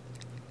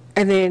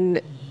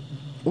then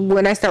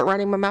when I start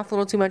running my mouth a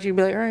little too much, you'd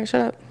be like, all right,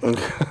 shut up.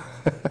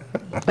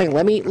 Like,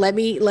 let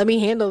me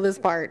handle this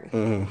part.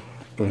 Because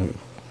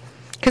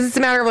it's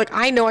a matter of, like,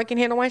 I know I can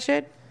handle my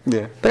shit.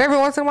 Yeah. But every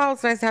once in a while,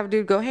 it's nice to have a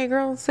dude go, hey,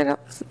 girl, sit up,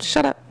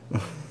 shut up.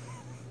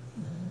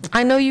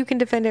 I know you can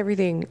defend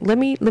everything. Let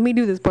me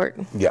do this part.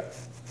 Yeah.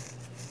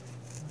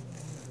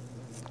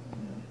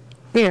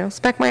 You know,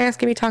 smack my ass,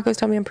 give me tacos,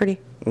 tell me I'm pretty.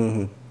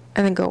 And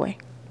then go away.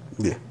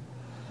 Yeah.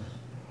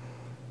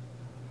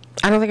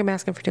 I don't think I'm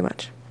asking for too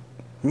much.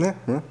 Yeah.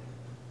 Yeah.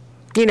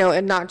 You know,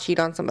 and not cheat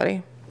on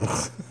somebody.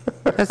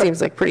 That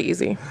seems like pretty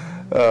easy.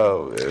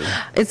 Oh,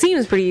 man. It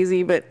seems pretty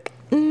easy, but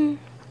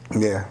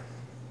Yeah.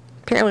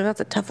 apparently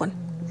that's a tough one.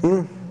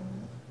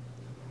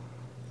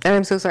 And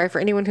I'm so sorry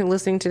for anyone who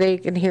listening today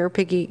can hear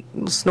Piggy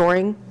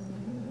snoring.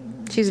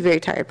 She's a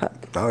very tired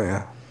pup. Oh,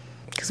 yeah.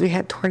 Because we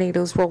had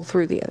tornadoes roll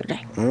through the other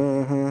day.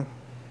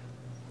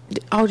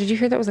 Oh, did you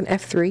hear that was an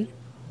F3?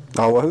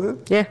 Oh, was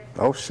it? Yeah.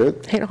 Oh,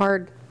 shit. Hit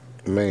hard.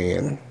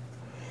 Man.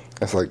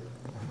 That's like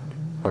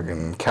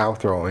fucking cow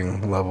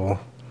throwing level.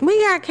 We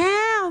got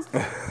cows.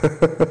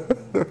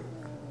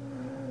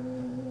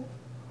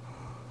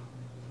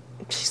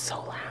 She's so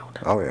loud.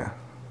 Oh, yeah.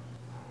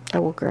 I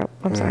woke her up.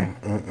 I'm sorry.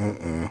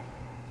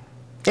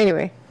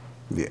 Anyway,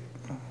 Yeah.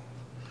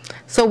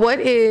 so what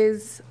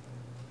is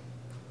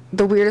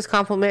the weirdest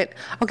compliment?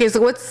 Okay,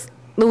 so what's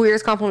the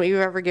weirdest compliment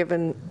you've ever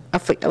given a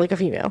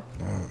female?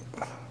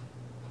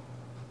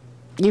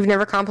 You've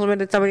never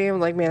complimented somebody and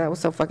like, man, that was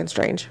so fucking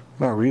strange.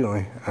 Not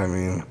really. I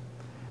mean,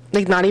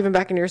 Like, not even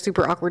back in your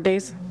super awkward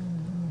days?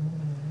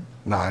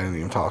 no, I didn't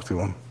even talk to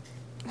him.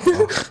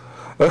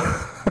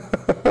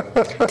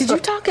 Did you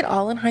talk at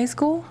all in high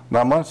school?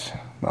 Not much.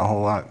 Not a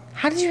whole lot.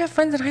 How did you have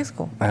friends in high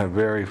school? I had a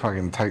very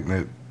fucking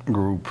tight-knit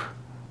group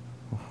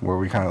where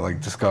we kind of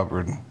like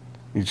discovered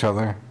each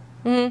other.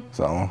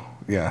 So,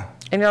 yeah.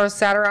 And y'all just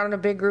sat around in a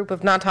big group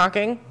of not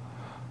talking?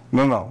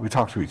 No, we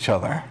talked to each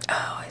other.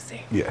 Oh, I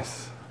see.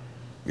 Yes.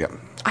 Yep.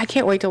 I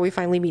can't wait till we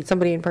finally meet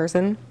somebody in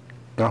person.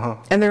 Uh-huh.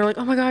 And they're like,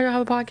 oh my God, you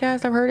have a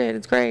podcast? I've heard it.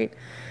 It's great.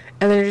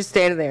 And they're just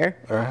standing there,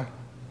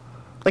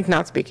 like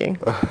not speaking.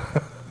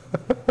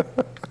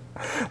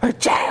 Like,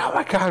 Jay, oh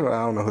my God.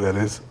 I don't know who that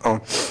is.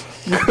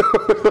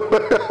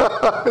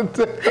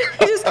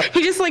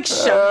 He just like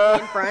shoved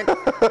me in front.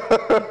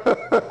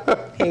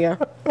 Here you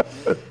go.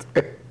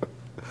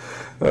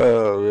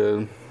 Oh,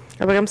 man.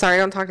 I'm like, I'm sorry,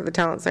 don't talk to the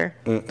talent, sir.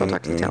 Don't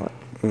talk to the talent.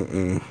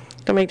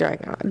 Don't make eye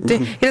contact.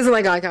 He doesn't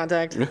like eye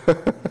contact.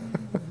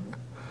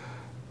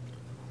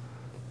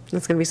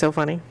 That's gonna be so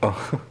funny.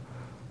 Oh,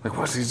 like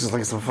what's he just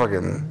like some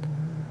fucking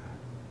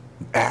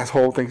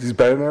asshole thinks he's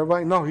better than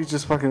everybody? No, he's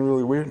just fucking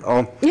really weird.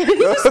 He's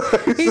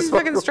just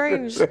fucking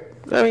strange.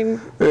 I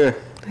mean, Yeah.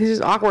 he's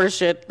just awkward as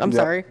shit. I'm Yep.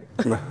 sorry.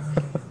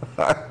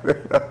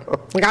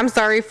 Like, I'm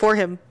sorry for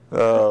him.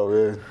 Oh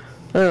man.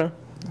 I don't know.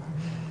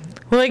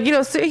 Well, like, you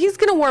know, so he's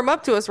gonna warm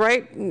up to us,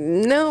 right?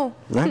 No.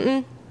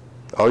 Yeah.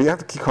 Oh, you have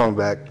to keep coming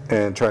back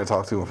and try to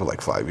talk to him for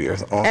like 5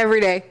 years. Oh. Every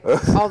day,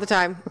 all the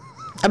time,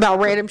 about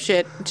random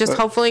shit. Just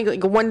hopefully,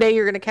 like, one day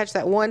you're gonna catch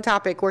that one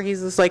topic where he's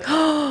just like,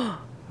 oh,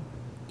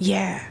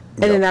 yeah,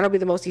 and then that'll be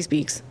the most he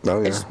speaks. Oh, yeah.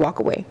 And just walk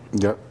away.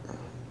 Yep.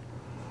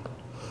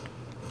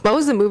 What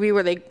was the movie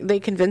where they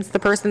convinced the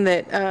person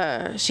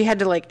that she had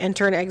to like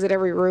enter and exit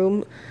every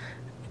room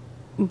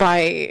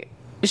by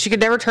she could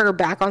never turn her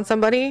back on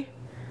somebody?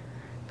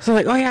 So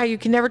like, oh yeah, you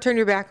can never turn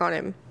your back on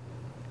him.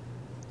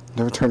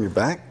 Never turn your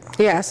back?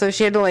 Yeah, so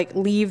she had to like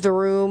leave the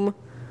room,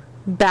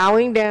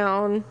 bowing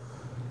down,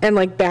 and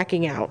like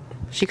backing out.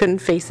 She couldn't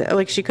face it.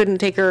 Like she couldn't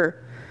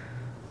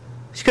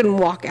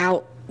walk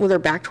out with her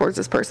back towards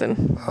this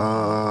person.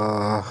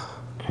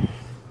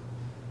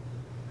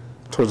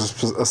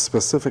 Towards a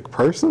specific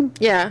person?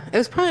 Yeah, it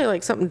was probably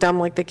like something dumb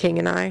like The King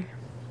and I.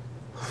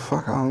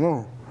 Fuck, I don't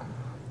know.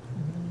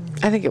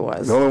 I think it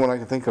was. The only one I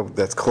can think of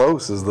that's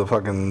close is the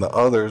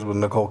Others with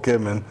Nicole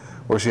Kidman,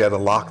 where she had to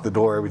lock the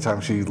door every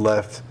time she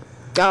left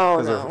Oh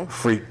because her no.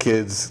 freak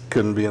kids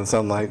couldn't be in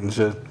sunlight and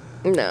shit.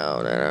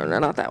 No,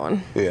 not that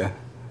one. Yeah.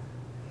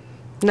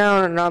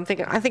 No.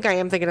 I think I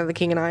am thinking of The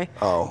King and I.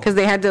 Oh. Because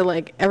they had to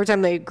like every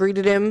time they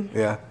greeted him,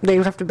 Yeah. they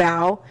would have to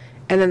bow,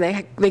 and then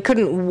they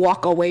couldn't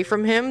walk away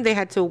from him. They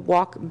had to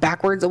walk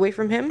backwards away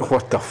from him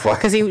What the fuck?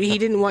 because he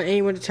didn't want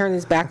anyone to turn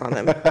his back on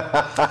them.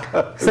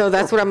 So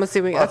that's what I'm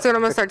assuming. That's what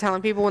I'm gonna start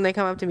telling people when they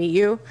come up to meet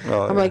you.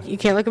 Oh, I'm yeah. like, you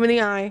can't look him in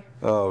the eye.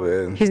 Oh,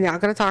 man. He's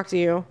not gonna talk to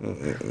you,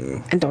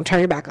 and don't turn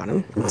your back on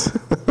him.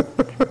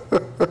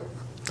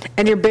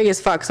 And you're big as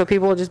fuck, so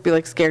people will just be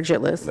like scared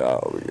shitless.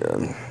 Oh,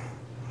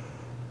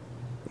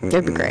 yeah.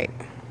 It'd be great.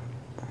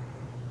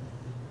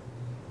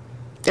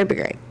 It'd be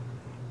great.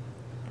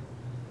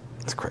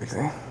 It's crazy.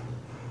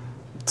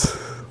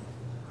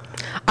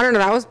 I don't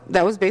know.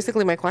 That was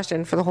basically my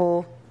question for the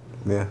whole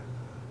Yeah.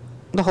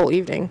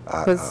 evening.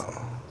 I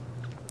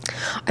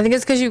think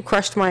it's because you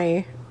crushed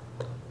my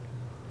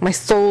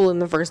soul in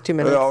the first 2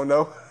 minutes. Oh,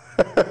 no.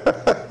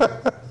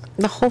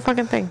 The whole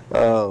fucking thing.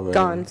 Oh, man.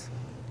 Gone.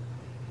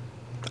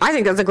 I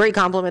think that's a great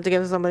compliment to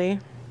give somebody.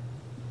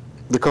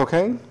 The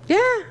cocaine? Yeah.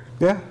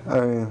 Yeah.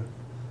 I mean,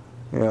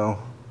 you know.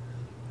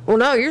 Well,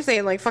 no, you're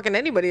saying like fucking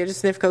anybody would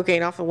just sniff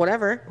cocaine off of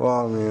whatever.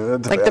 Well, I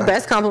mean. Like the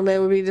best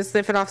compliment would be to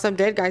sniff it off some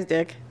dead guy's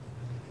dick.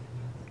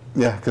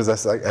 Yeah, because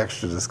that's like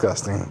extra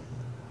disgusting.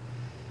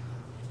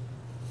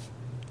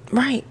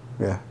 Right.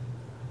 Yeah.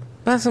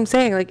 That's what I'm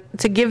saying. Like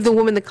to give the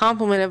woman the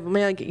compliment of,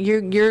 man, like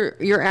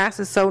your ass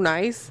is so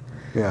nice.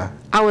 Yeah.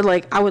 I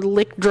would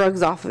lick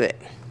drugs off of it.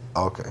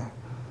 Okay.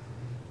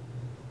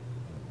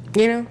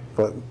 You know?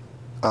 But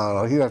I don't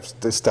know. You'd have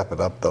to step it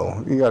up,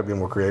 though. You gotta be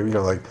more creative. You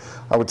gotta like,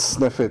 I would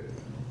sniff it,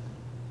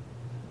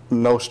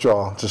 no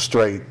straw, just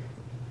straight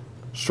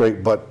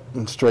butt,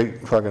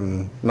 straight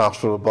fucking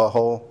nostril to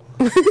butthole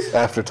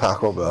after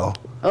Taco Bell.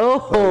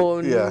 Oh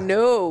Yeah.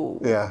 no.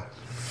 Yeah.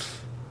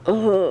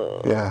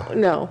 Yeah.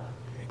 No.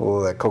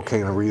 Oh, that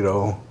cocaine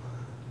burrito.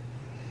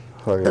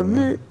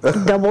 Fucking,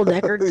 Double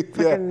decker.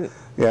 yeah.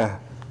 Yeah.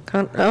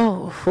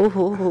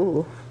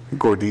 Oh.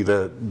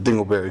 Gordita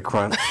Dingleberry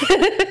Crunch.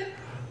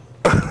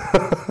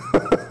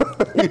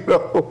 You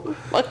know?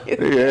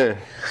 Yeah.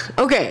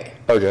 Okay.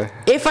 Okay.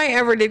 If I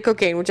ever did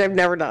cocaine, which I've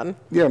never done,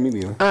 Yeah, me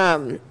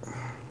neither.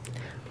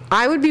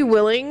 I would be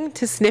willing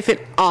to sniff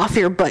it off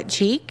your butt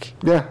cheek,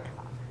 Yeah.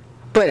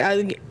 but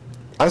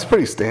That's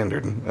pretty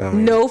standard. I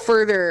mean, no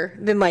further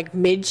than like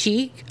mid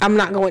cheek. I'm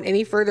not going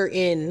any further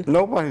in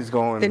nobody's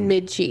going. than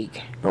mid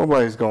cheek.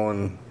 Nobody's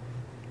going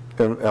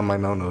in my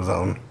no-no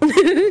zone.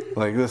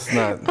 Like, this is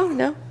not. Oh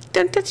no.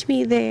 Don't touch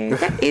me there.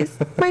 That is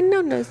my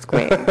no-no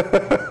square.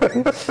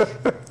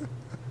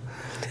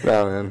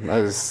 No, man.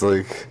 I just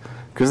like.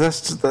 Because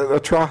that's just the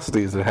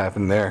atrocities that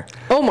happen there.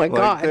 Oh my Like,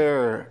 god.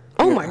 they're.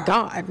 Oh my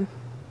god.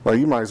 Like,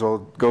 you might as well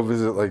go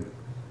visit, like,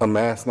 a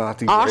mass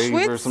Nazi grave or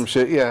Auschwitz? some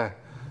shit. Yeah.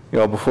 You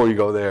know, before you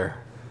go there.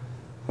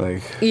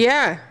 Like,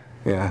 Yeah.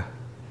 yeah.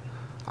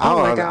 Oh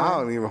my I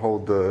God. don't even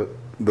hold the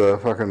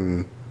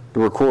fucking the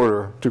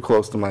recorder too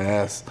close to my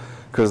ass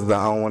because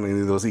I don't want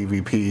any of those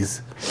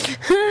EVPs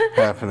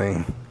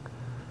happening.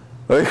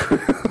 Like,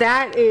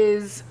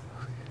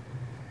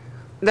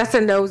 That's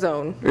a no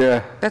zone.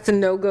 yeah. That's a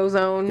no-go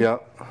zone.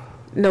 Yep.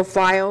 No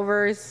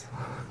flyovers.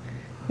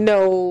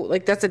 No,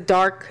 like that's a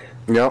dark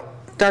Yep.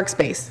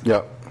 space.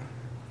 Yep.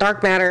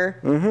 Dark matter.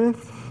 Mm-hmm.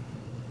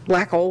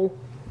 Black hole.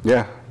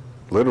 Yeah.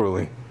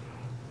 Literally.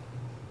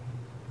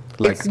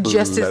 It's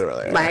just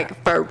literally. as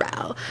like for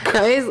real.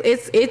 No,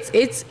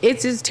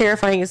 it's as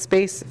terrifying as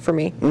space for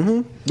me.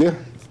 Yeah.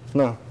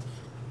 No.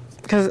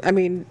 Because I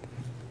mean,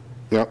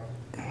 Yep.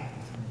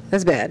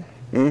 that's bad.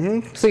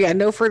 So yeah,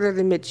 no further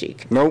than mid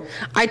cheek. Nope.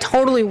 I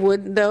totally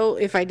would though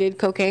if I did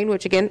cocaine,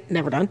 which again,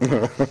 never done.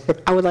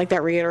 I would like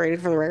that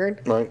reiterated for the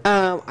record. Right.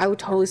 I would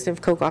totally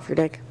sniff coke off your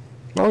dick.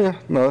 Oh yeah,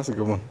 no, that's a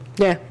good one.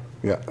 Yeah,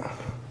 Yeah.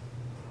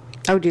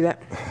 I would do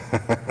that.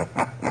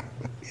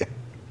 Yeah.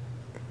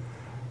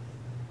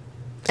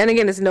 And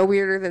again, it's no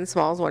weirder than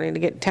Smalls wanting to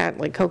get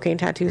like cocaine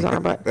tattoos on her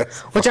butt,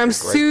 which I'm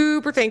fucking great.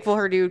 super thankful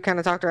her dude kind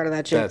of talked her out of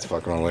that shit. That's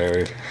fucking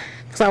hilarious.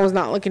 Because I was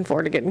not looking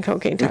forward to getting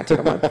cocaine tattooed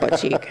on my butt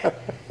cheek.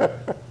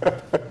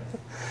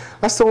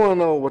 I still want to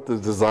know what the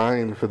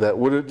design for that.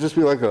 Would it just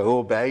be like a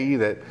little baggie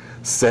that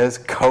says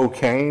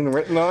cocaine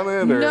written on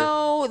it? Or?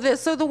 No,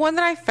 so the one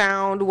that I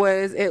found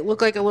was it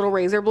looked like a little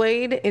razor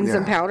blade in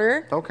some Yeah.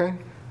 powder. Okay.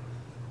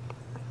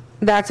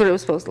 That's what it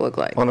was supposed to look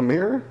like. On a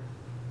mirror?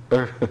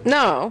 Or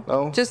No,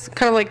 Oh. just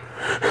kind of like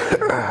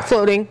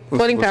floating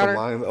with a powder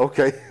line?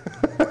 Okay.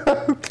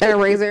 and a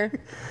razor.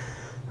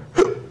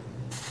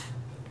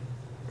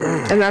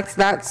 And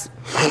that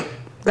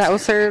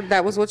was her.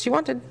 That was what she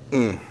wanted.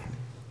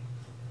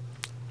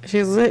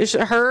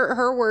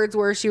 Her words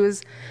were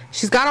she's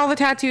got all the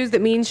tattoos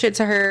that mean shit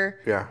to her.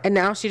 Yeah. And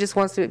now she just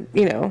wants to,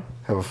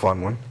 Have a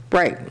fun one.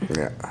 right.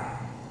 Yeah.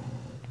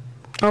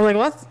 I was like,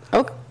 what's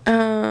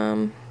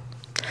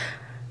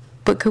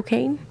but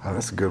cocaine Oh,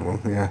 that's a good one.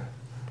 Yeah.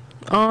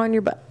 on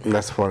your butt.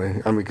 That's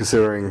funny. I mean,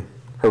 considering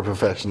her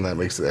profession, that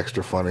makes it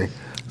extra funny.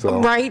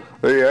 So. Right.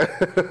 Yeah.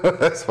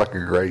 That's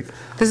fucking great.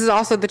 This is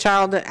also the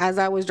child that, as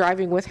I was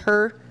driving with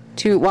her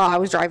while I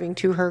was driving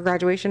to her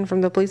graduation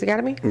from the police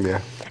academy.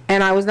 Yeah.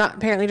 And I was not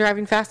apparently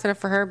driving fast enough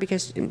for her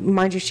because,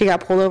 mind you, she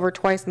got pulled over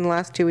twice in the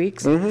last 2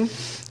 weeks. Mm-hmm.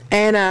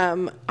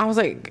 And I was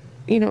like,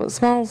 it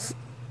smells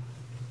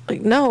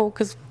like, no,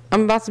 because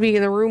I'm about to be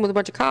in the room with a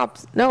bunch of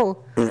cops.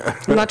 No,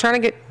 I'm not trying to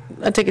get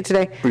a ticket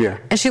today. Yeah.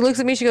 And she looks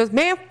at me, she goes,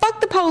 man, fuck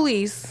the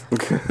police.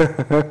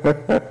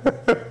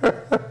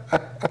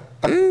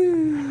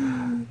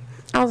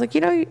 I was like,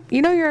 you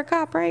know you're a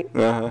cop, right?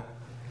 Uh-huh.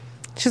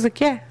 She's like,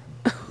 yeah.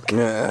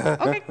 Yeah.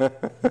 Okay.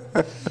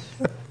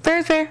 Fair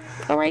is fair.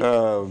 All right.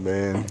 Oh,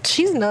 man.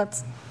 She's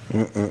nuts.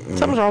 Something's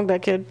wrong with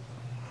that kid.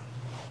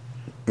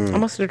 I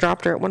must have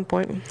dropped her at one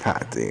point.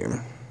 Hot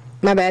damn.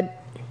 My bad.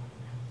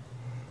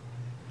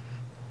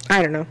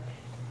 I don't know.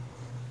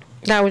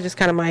 That was just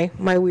kind of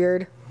my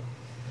weird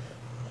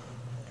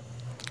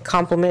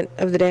compliment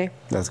of the day.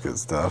 That's good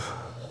stuff.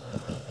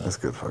 That's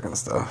good fucking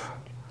stuff.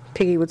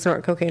 Piggy would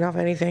snort cocaine off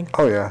anything.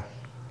 Oh, yeah.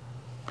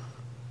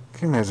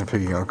 Can you imagine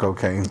Piggy on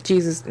cocaine?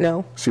 Jesus,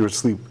 no. She would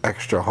sleep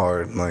extra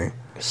hard. Like,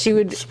 She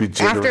would, Just be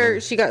jittering.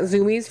 after she got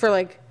zoomies for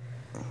like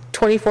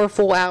 24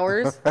 full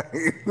hours.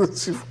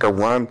 she fucking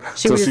run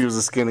She till was- she was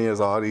as skinny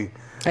as Audie.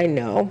 I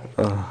know.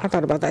 I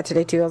thought about that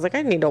today too. I was like,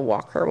 I need to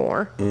walk her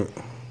more.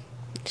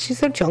 She's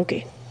so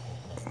chunky.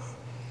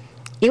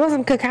 You want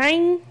some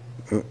cocaine?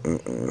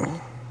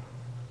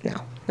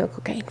 No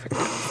cocaine for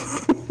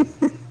that.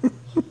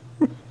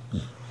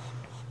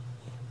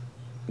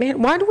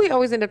 Man, why do we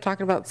always end up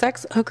talking about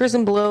sex, hookers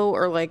and blow,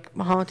 or like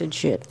haunted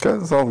shit?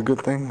 That's all the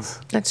good things.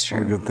 That's All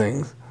the true. good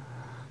things.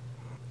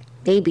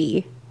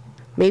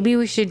 Maybe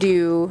we should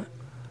do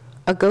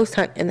a ghost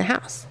hunt in the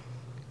house.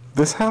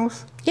 This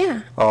house?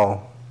 Yeah.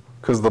 Oh,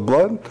 because the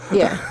blood?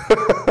 Yeah.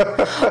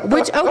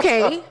 Which,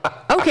 okay.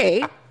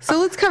 So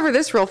let's cover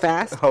this real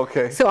fast.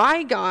 Okay. So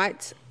I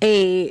got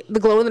the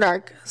glow in the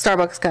dark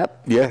Starbucks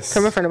cup. Yes.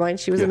 From a friend of mine.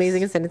 She was Yes.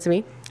 amazing and sent it to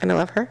me, and I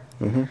love her.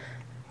 Mm-hmm.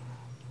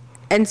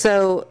 And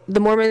so the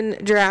Mormon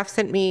Giraffe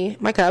sent me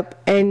my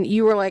cup, and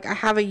you were like, I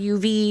have a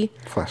UV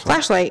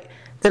flashlight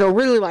that'll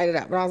really light it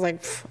up. And I was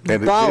like,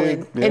 And it ballin'.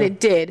 did, yeah. And it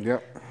did.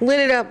 Yep. Lit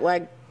it up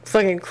like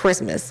fucking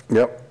Christmas.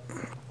 Yep.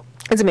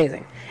 It's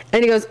amazing.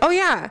 And he goes, oh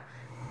yeah,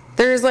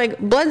 there's like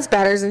blood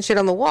spatters and shit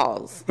on the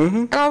walls. Mm-hmm.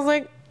 And I was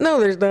like, no,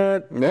 there's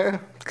not. Yeah.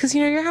 Because,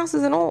 your house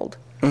isn't old.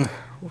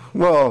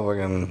 Well,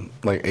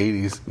 like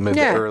 80s, mid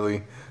Yeah. to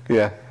early.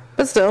 Yeah.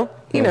 But still,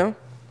 you Yeah. know,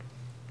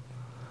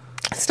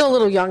 still a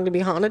little young to be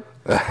haunted.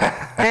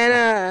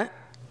 And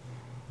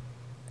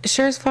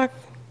sure as fuck,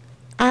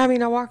 I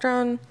walked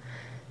around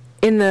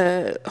in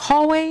the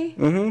hallway,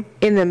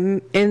 in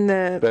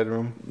the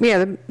Bedroom.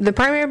 yeah, the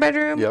primary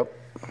bedroom. Yep.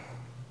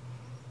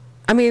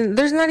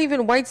 There's not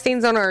even white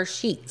stains on our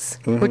sheets,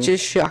 which is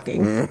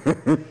shocking.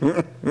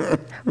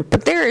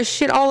 But there is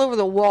shit all over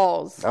the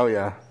walls. Oh,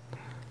 yeah.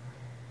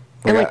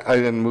 And, Like, I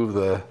didn't move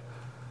the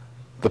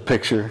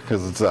picture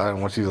because I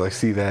don't want you to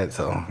see that.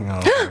 So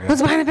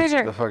What's behind the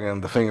picture?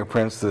 the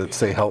fingerprints that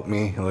say "help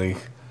me." Like,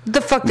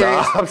 The fuck there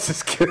nah, is. I'm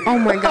just kidding. Oh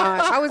my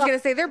gosh. I was going to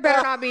say, there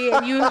better not be,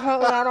 and you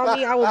hold out on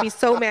me, I will be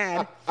so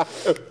mad.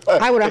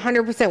 I would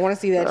 100% want to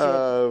see that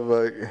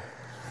shit.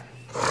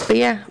 But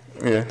yeah,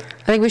 Yeah.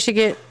 I think we should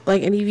get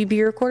like an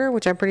EVP recorder,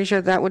 which I'm pretty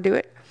sure that would do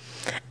it.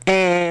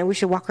 And we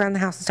should walk around the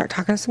house and start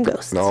talking to some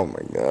ghosts. Oh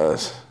my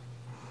gosh.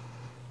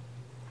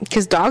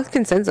 Because dogs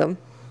can sense them.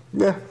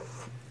 Yeah.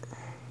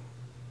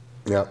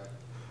 Yep.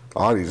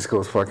 Audie just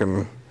goes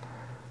fucking.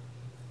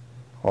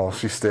 Oh,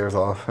 she stares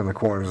off in the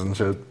corners and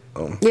shit.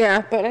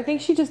 Yeah, but I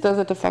think she just does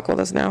it to fuck with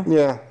us now.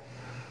 Yeah.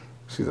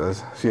 She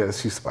does.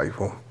 She's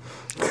spiteful.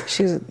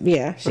 She's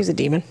a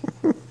demon.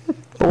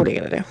 But what are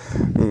you gonna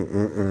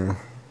do?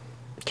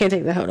 Can't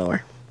take the hoe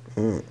nowhere.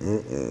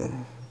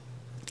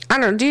 I don't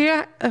know. Do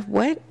you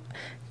what?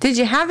 Did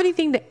you have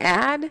anything to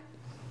add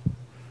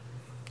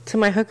to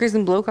my hookers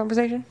and blow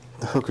conversation?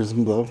 The hookers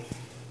and blow.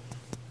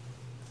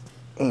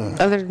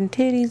 Other than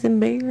titties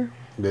and beer?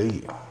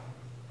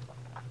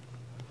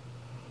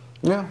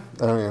 Yeah,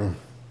 I mean,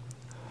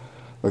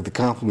 like the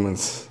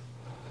compliments.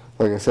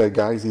 Like I said,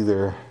 guys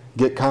either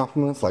get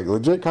compliments, like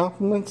legit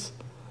compliments,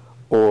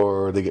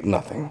 or they get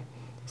nothing.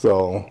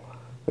 So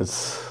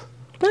it's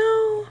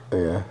No.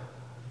 yeah.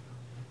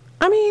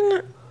 I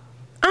mean,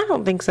 I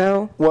don't think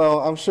so.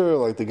 Well, I'm sure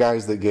like the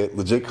guys that get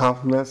legit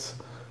compliments,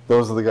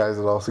 those are the guys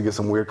that also get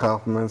some weird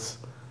compliments,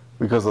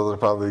 because those are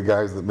probably the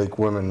guys that make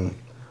women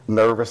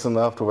nervous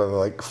enough to where they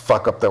like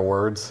fuck up their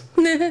words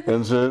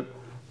and shit.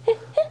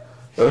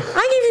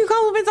 I give you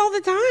compliments all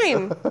the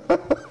time.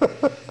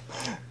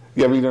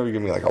 Yeah, but you never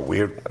give me like a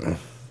weird one.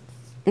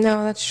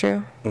 No, that's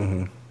true.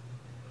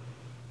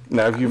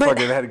 Now, if you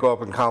fucking had to go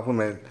up and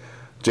compliment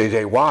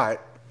J.J. Watt,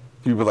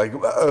 you'd be like,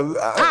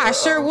 I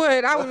sure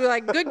would. I would be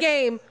like, good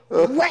game.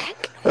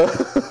 Whack.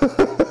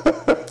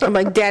 I'm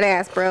like, dead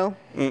ass, bro.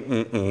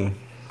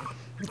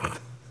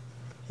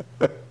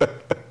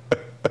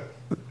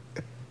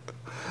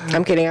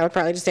 I'm kidding. I would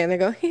probably just stand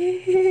there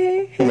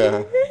and go,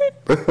 nah.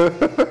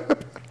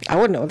 I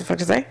wouldn't know what the fuck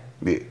to say.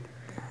 Yeah.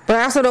 But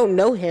I also don't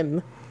know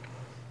him.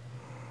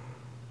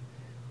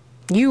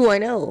 You, I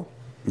know.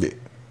 Yeah.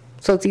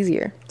 So it's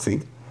easier.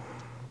 See?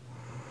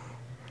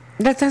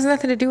 That has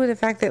nothing to do with the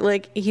fact that,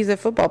 like, he's a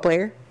football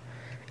player.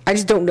 I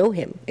just don't know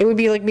him. It would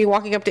be like me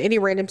walking up to any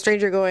random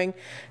stranger going,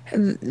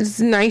 this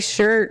is a nice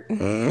shirt.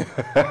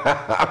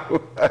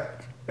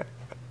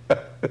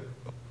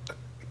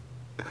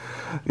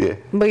 Yeah.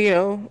 But, you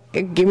know,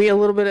 give me a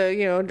little bit of,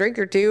 you know, a drink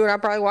or two, and I'll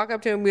probably walk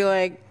up to him and be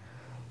like,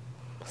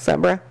 what's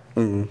up, bro?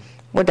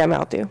 What'd that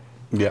mouth do?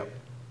 Yeah.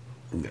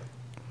 Yeah.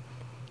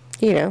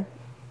 You know.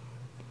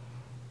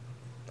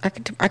 I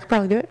could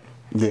probably do it.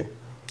 Yeah.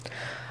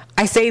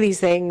 I say these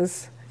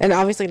things, and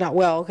obviously not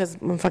well, because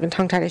I'm fucking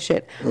tongue-tied as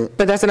shit.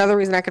 But that's another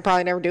reason I could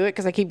probably never do it,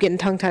 because I keep getting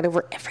tongue-tied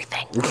over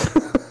everything.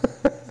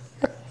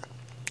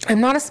 I'm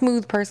not a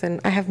smooth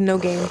person. I have no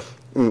game.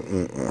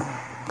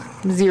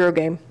 Zero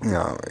game.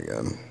 Oh, my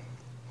God.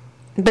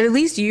 But at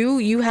least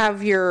you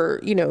have your,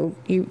 you know,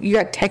 you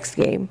got text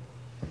game.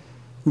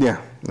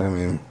 Yeah. I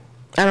mean,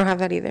 I don't have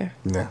that either.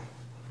 yeah.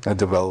 I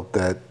developed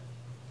that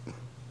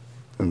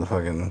in the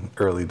fucking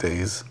early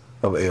days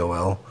of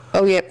AOL.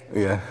 Oh, yep.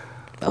 Yeah.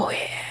 Oh,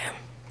 yeah.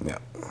 Yeah.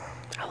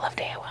 I loved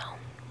AOL.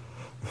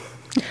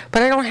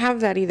 But I don't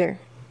have that either.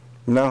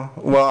 No.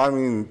 Well, I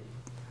mean,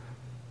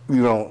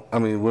 you don't, I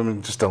mean,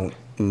 women just don't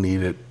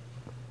need it.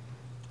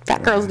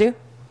 Fat girls do.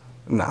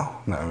 No.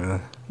 No, I mean,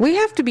 We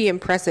have to be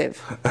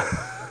impressive.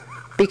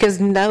 Because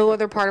no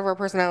other part of our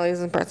personality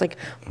is impressive. Like,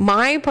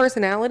 my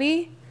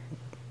personality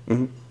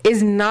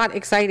is not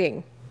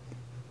exciting.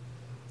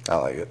 I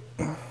like it.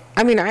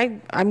 I mean,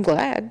 I'm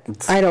glad.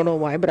 I don't know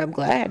why, but I'm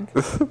glad.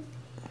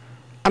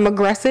 I'm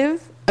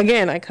aggressive.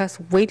 Again, I cuss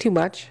way too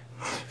much.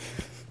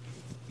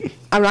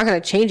 I'm not going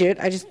to change it.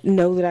 I just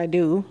know that I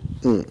do.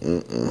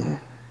 I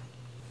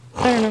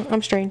don't know.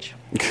 I'm strange.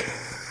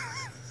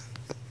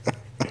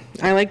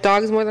 I like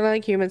dogs more than I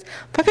like humans.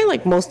 But I feel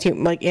like most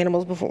like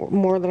animals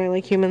more than I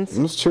like humans.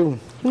 It's true.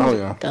 Oh,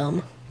 yeah.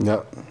 Dumb.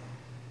 Yep.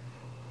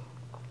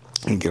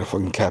 You get a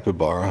fucking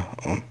capybara.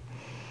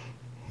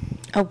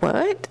 A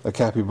what? A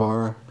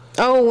capybara.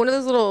 Oh, one of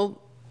those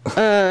little,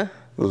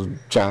 Those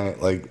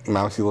giant, like,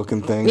 mousy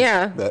looking things.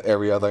 Yeah. That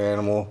every other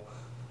animal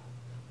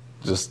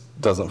just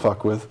doesn't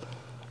fuck with.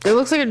 it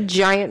looks like a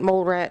giant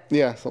mole rat,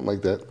 Yeah, something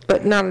like that.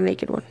 but not a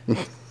naked one.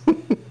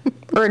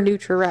 Or a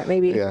nutria rat,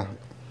 maybe. Yeah.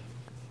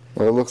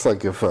 Well, it looks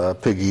like if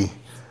Piggy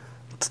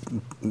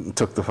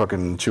took the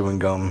fucking chewing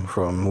gum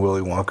from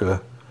Willy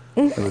Wonka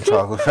in the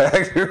chocolate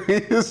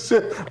factory and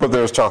shit. But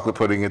there was chocolate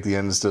pudding at the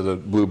end instead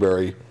of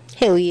blueberry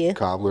Hell yeah.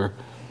 cobbler.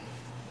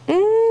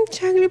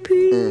 Chocolate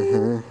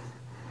pudding.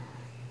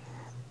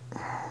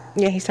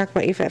 Yeah, he's talking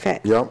about you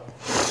fat. Yep.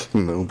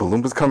 And the Oompa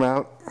Loompas come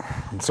out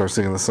and start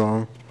singing the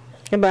song.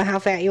 About how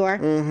fat you are.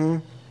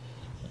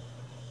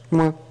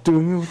 What do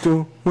you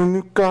do when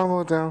you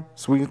gobble down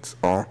sweets?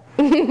 Oh.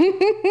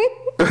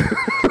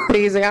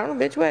 Piggy's like, I don't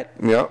know, bitch, what?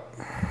 Yep.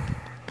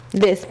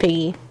 This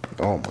piggy.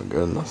 Oh my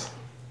goodness.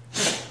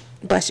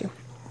 Bless you.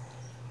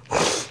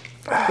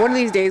 One of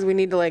these days we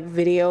need to like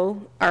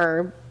video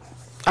our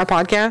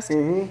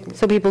podcast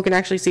so people can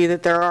actually see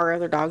that there are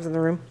other dogs in the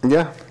room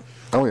Yeah.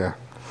 Oh yeah.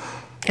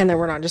 and that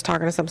we're not just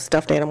talking to some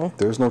stuffed animal.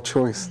 There's no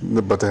choice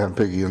but to have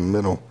Piggy in the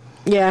middle.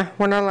 Yeah,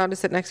 we're not allowed to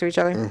sit next to each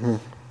other.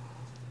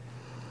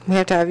 We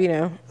have to have, you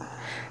know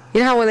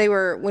how when they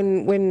were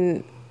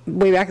when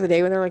way back in the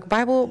day when they're like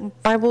Bible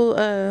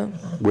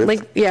Width?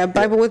 like yeah,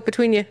 Bible width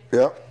between you.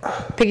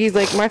 Yep. Piggy's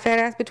like my fat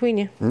ass between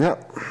you.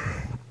 Yep.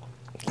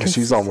 And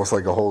she's almost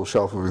like a whole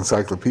shelf of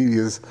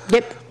encyclopedias.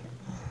 Yep.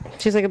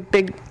 She's like a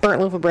big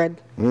burnt loaf of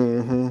bread.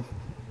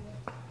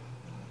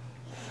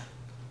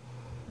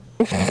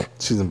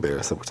 She's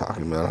embarrassed that we're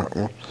talking about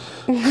her.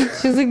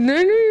 She's like, no,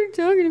 you're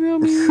talking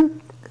about me.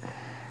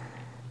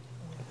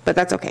 But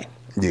that's okay.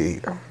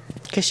 Yeah.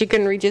 Because she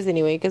couldn't reach us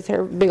anyway because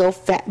her big old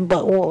fat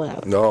butt won't let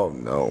us.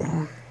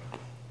 No.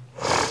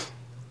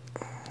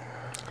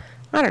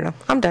 I don't know.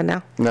 I'm done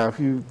now. Now, if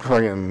you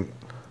fucking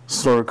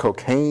snorted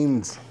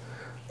cocaine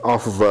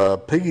off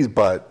of Piggy's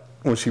butt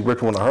when she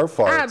ripped one of her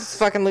farts,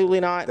 Absolutely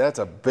not. that's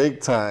a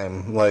big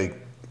time, like,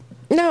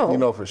 No. you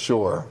know for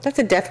sure. That's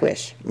a death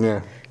wish.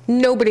 Yeah.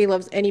 Nobody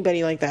loves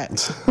anybody like that.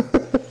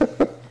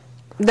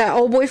 That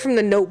old boy from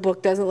The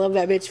Notebook doesn't love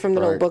that bitch from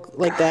The Right. Notebook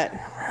like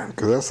that.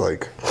 Because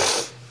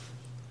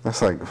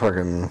that's like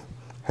fucking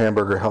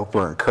Hamburger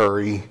Helper and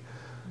curry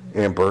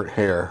and burnt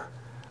hair.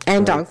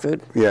 And dog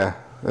food. Yeah,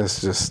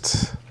 it's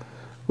just,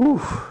 ooh.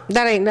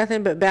 That ain't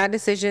nothing but bad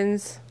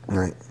decisions.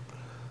 Right.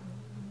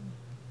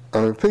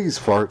 I mean, Piggy's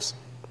farts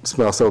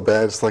smell so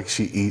bad, it's like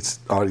she eats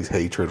Audie's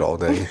hatred all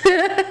day.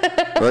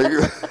 Like,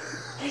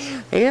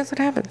 Maybe that's what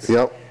happens.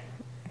 Yep.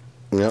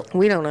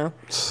 We don't know.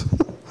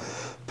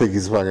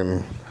 Piggy's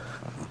fucking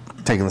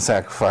taking the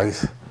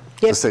sacrifice to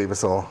Yep. save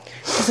us all.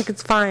 She's like,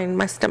 it's fine.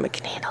 My stomach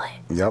can handle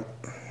it. Yep.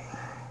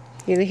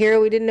 You're the hero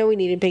we didn't know we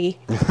needed, Piggy.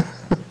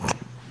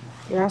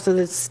 You're also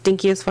the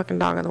stinkiest fucking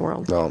dog in the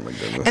world. Oh my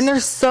goodness. And they're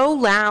so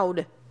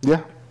loud.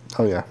 Yeah.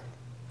 Oh yeah.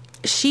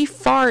 She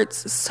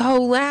farts so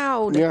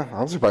loud. Yeah.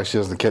 I'm surprised she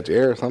doesn't catch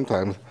air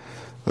sometimes.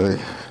 Like,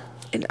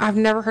 And I've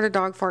never heard a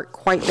dog fart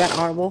quite that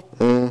audible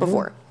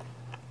before.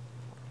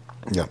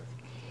 yeah.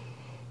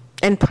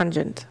 And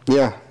pungent.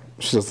 Yeah.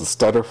 She does the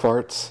stutter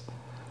farts.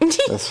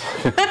 That's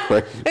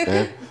fucking crazy,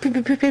 man.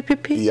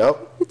 Yep.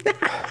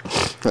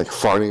 Like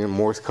farting in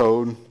Morse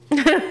code.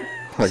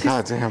 Like,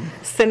 goddamn.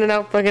 Sending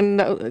out fucking,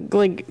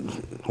 like,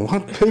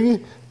 What,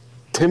 Piggy?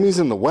 Timmy's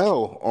in the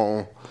well.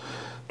 Oh,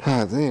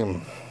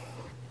 goddamn.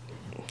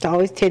 it's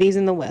always titties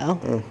in the well.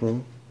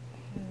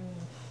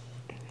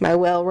 My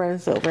well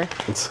runs over.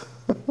 It's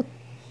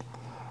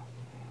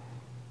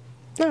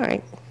All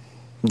right.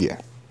 yeah.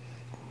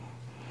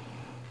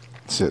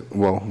 Shit.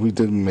 Well, we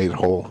made a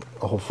whole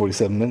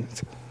 47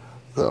 minutes.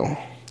 So,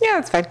 Yeah,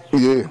 that's fine.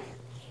 yeah.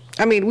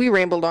 I mean, we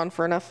rambled on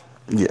for enough.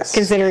 Yes.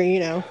 Considering,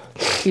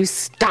 you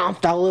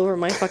stomped all over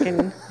my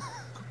fucking...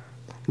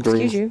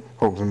 Dreams, excuse you.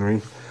 hopes and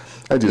dreams.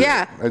 I do.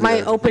 Yeah, I do my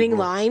that to opening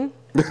people. line.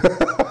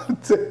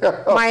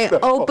 My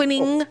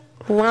opening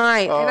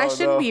line. And I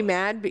shouldn't no. be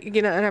mad,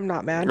 and I'm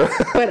not mad.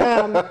 But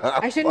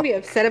I shouldn't be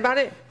upset about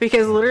it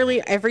because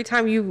literally every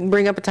time you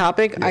bring up a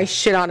topic, I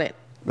shit on it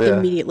Yeah,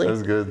 immediately.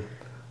 That's good.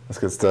 That's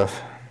good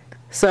stuff.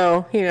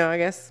 So, I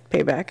guess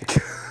payback.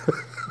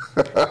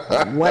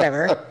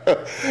 Whatever.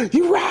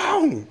 You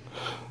wrong.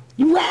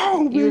 You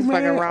wrong. You was big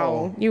fucking man.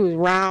 wrong. You was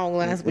wrong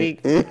last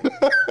week.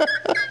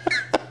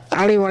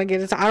 I don't even want to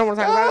get into. I don't want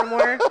to talk about it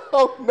anymore.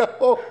 Oh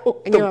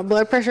no. And get my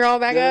blood pressure all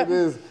back There up. it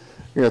is.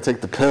 You gotta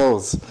take the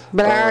pills.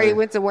 But I already Oh,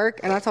 went to work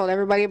and I told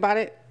everybody about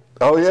it.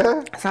 Oh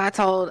yeah. So I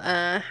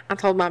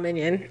told my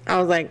minion. I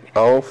was like,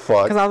 Oh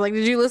fuck. because I was like,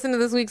 did you listen to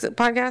this week's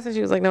podcast? And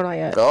she was like, no, not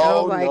yet. Oh, And I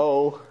was like,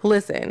 no.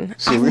 listen,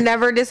 I've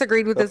never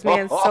disagreed with this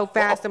man so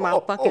fast in my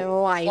fucking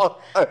life.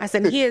 I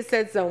said, he has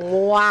said some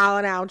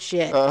wild out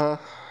shit.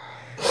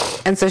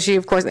 And so she,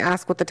 of course,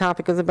 asked what the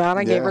topic was about.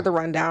 I gave Yeah. her the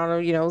rundown.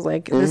 I was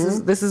like,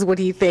 this is what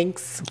he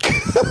thinks.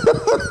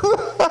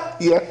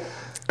 Yeah.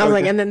 I was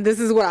like, and then this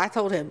is what I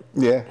told him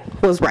Yeah.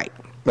 was right.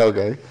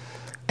 Okay.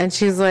 And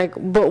she's like,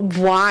 but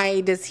why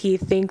does he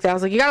think that? I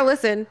was like, you gotta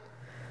listen,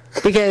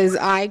 because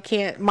I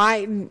can't.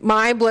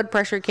 My blood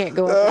pressure can't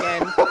go up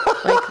again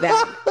like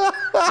that.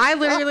 I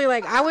literally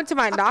I went to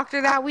my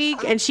doctor that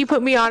week, and she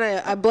put me on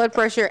a blood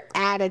pressure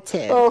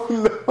additive.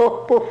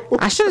 Oh no.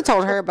 I should have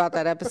told her about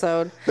that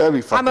episode. That'd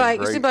be fucking I'm like,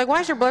 great. she'd be like,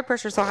 why is your blood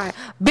pressure so high?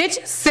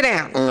 Bitch, sit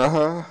down.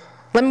 Uh-huh.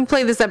 Let me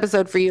play this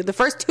episode for you. The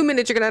first 2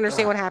 minutes, you're gonna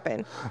understand what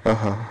happened.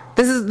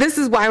 This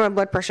is why my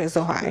blood pressure is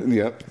so high.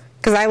 Yep.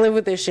 Because I live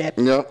with this shit.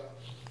 Yep.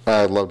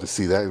 I'd love to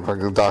see that.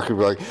 Fucking doctor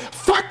be like,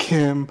 fuck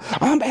him.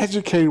 I'm an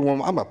educated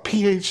woman. I'm a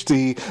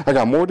PhD. I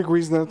got more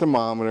degrees than a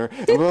thermometer.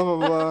 And blah, blah,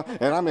 blah.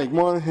 And I make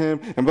more than him.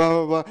 And blah,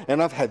 blah, blah.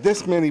 And I've had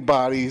this many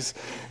bodies.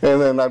 And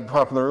then I'd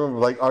pop in the room and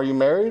be like, are you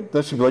married?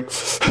 Then she'd be like,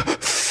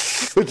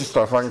 we just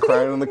start fucking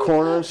crying in the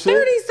corner and shit.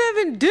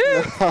 37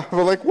 dick.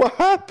 We're like, what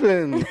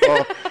happened?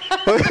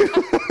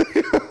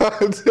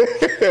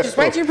 Just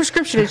write your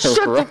prescription and shut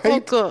the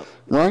fuck up.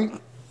 Right?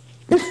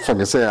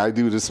 Fucking say I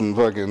do to some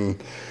fucking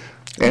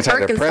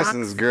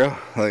antidepressants, girl.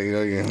 Like,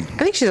 yeah.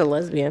 I think she's a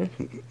lesbian.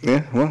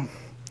 Yeah, well,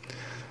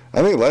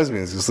 I think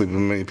lesbians can sleep with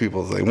as many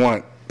people as they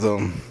want.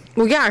 So,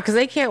 Well, yeah, because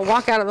they can't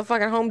walk out of the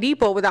fucking Home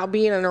Depot without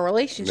being in a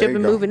relationship There you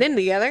and go. moving in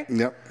together.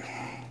 Yep.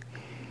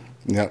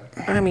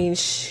 I mean,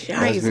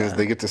 Lesbians,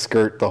 they get to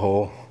skirt the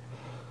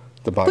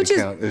body which is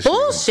count issue.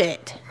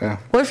 bullshit. Yeah.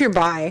 What if you're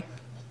bi?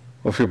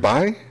 Well, if you're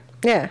bi,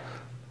 Yeah.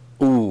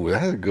 ooh,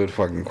 that's a good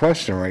fucking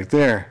question right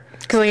there.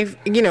 Because,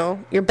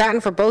 you're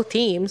batting for both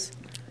teams.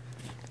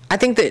 I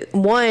think that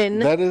one...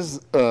 That is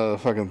a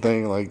fucking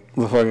thing. Like,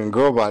 the fucking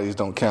girl bodies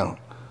don't count.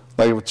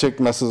 Like, if a chick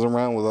messes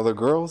around with other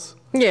girls,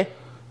 Yeah.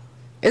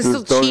 It's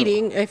still Don't-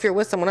 cheating if you're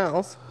with someone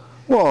else.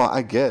 well,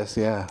 I guess,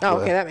 yeah. Oh,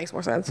 but, okay, that makes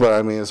more sense. But,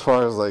 I mean, as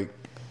far as, like,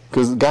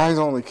 because guys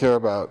only care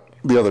about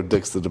the other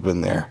dicks that have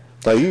been there.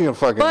 Like, you can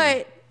fucking...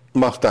 But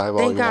Muff dive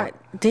all They you got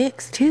want.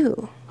 dicks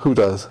too. Who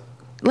does?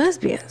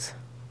 Lesbians.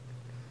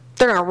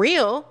 They're not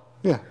real,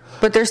 Yeah.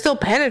 but they're still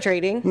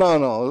penetrating.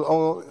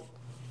 No.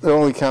 It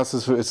only counts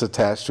as it's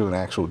attached to an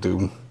actual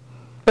dude.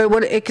 But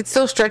what it could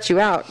still stretch you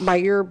out by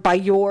your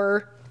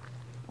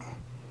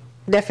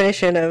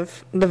definition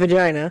of the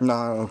vagina. No,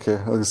 I don't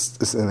care.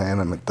 It's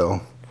inanimate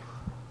though.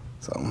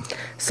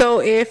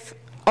 So if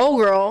old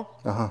girl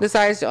Uh-huh.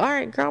 decides to, all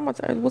right, girl,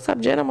 what's up,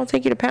 Jen? I'm gonna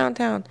take you to Pound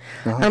Town.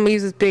 I'm gonna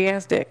use this big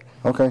ass dick,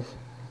 Okay.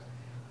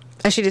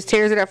 and she just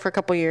tears it up for a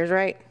couple years,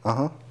 right?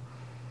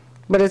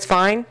 But it's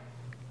fine.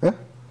 Yeah.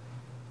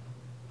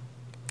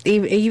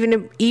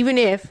 Even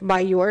if by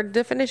your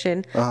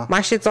definition,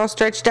 my shit's all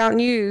stretched out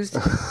and used,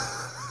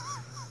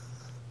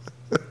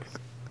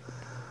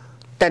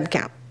 doesn't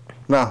count.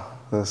 No,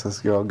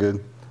 you're all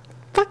good.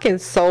 Fucking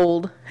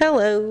sold.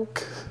 Hello.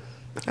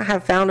 I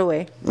have found a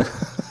way.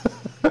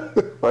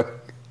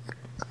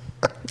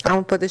 I'm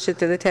gonna put this shit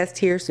to the test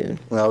here soon.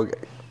 Okay.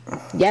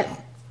 Yep.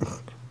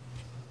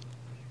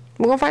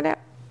 We're gonna find out.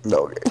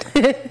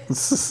 Okay.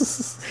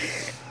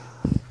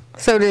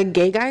 So did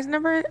gay guys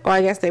never? Well,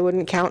 I guess they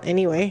wouldn't count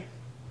anyway.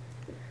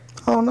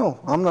 I don't know.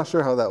 I'm not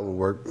sure how that would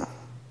work.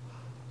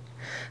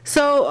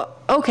 So,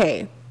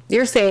 okay.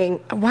 You're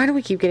saying, why do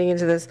we keep getting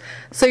into this?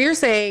 So you're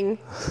saying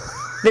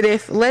that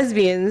if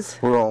lesbians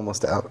We're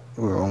almost out.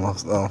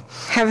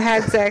 have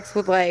had sex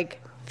with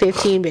like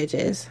 15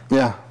 bitches,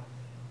 Yeah.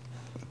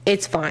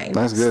 it's fine.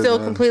 That's good, Still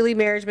man. completely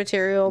marriage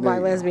material by There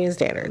you go. lesbian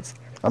standards.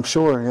 I'm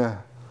sure. Yeah.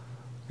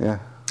 Yeah.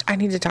 I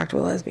need to talk to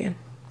a lesbian.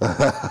 I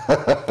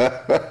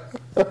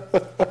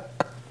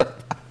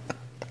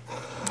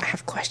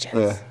have questions.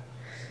 Yeah.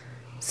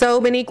 So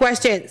many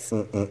questions.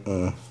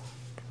 I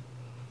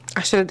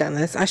should have done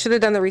this. I should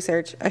have done the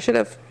research. I should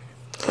have.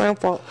 It's my own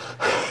fault.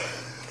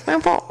 It's my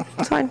own fault.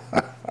 It's fine.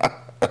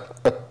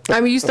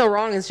 I mean, you still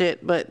wrong and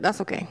shit, but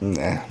that's okay.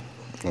 Nah.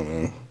 I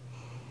mean,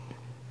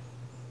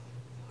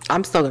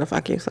 I'm still gonna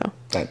fuck you, so.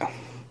 I know. All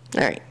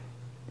right.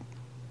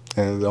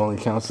 And it only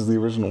counts as the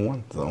original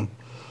one. So,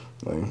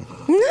 like,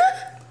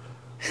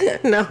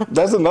 No.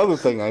 that's another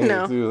thing I hear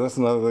No. too. That's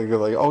another thing.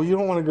 Like, oh, you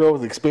don't want to go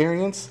with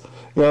experience?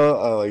 You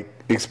know, like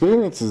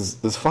experience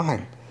is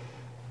fine.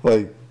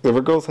 Like, if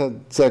a girl's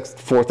had sex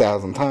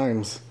 4,000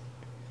 times,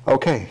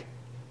 okay,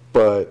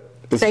 but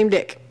it's, Same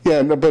dick.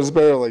 yeah, no, but it's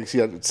better like she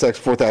had sex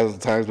 4,000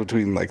 times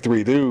between like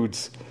 3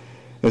 dudes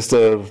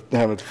instead of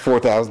having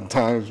 4,000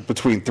 times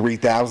between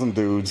 3,000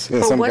 dudes and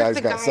But some what if guys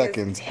the got guy is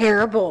seconds.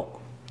 terrible?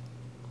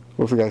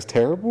 What if the guy's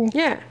terrible?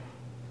 Yeah.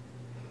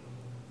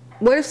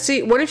 What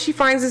if she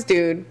finds this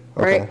dude,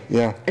 right? Okay,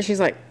 yeah. And she's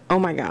like, oh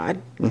my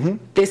God,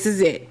 this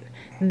is it.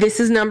 This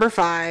is number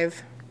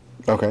 5.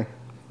 Okay.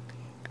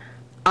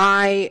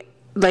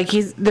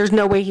 There's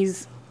no way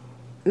he's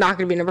not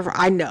going to be number 5.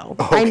 I know.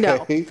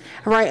 Okay.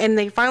 Right? And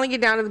they finally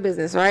get down to the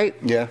business, right?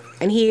 Yeah.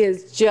 And he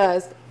is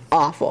just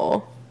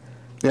awful.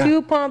 Yeah.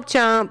 2 pump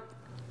chump,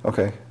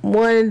 Okay.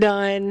 1 and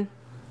done,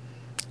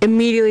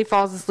 immediately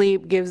falls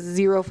asleep, gives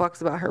 0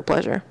 fucks about her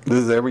pleasure. This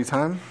is every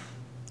time?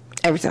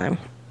 Every time.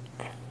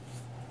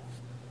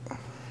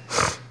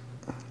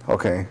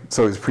 Okay.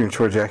 So he's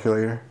premature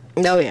ejaculator?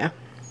 Oh, yeah.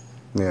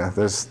 Yeah,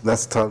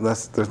 that's tough.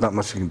 There's not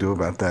much you can do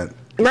about that.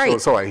 Right.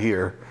 So I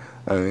hear.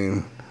 I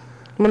mean,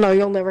 Well, no,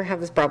 you'll never have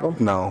this problem.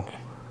 no.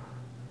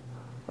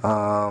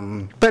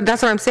 But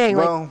that's what I'm saying.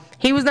 Well- Like,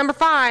 he was number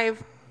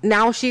 5.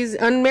 Now she's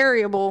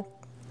unmarriable.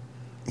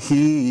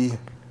 He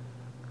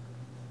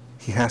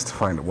has to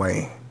find a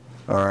way.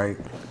 All right.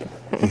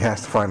 He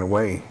has to find a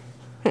way.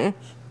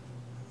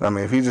 I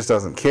mean, if he just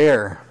doesn't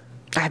care,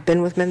 I've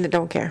been with men that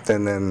don't care.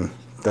 then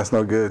that's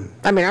no good.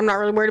 I mean, I'm not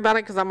really worried about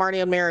it because I'm already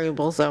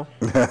unmarriable, so.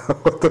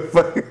 What the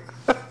fuck?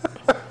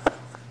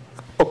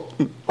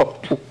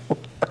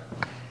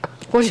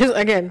 Which is,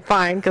 again,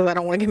 fine because I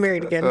don't want to get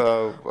married again.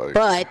 Oh, fuck.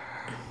 But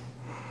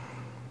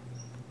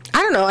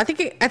I don't know. I think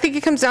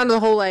it comes down to the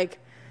whole, like,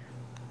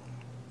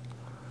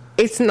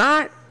 it's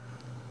not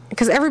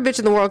because every bitch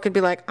in the world could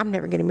be like, I'm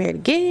never getting married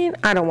again.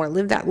 I don't want to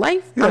live that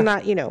life. Yeah. I'm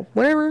not,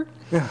 whatever.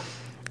 Yeah.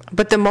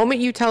 But the moment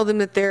you tell them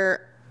that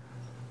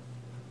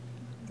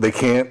They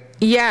can't.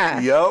 yeah,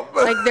 Yup.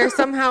 like they're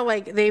somehow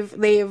like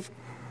they've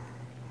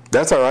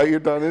That's all right. You're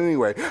done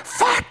anyway.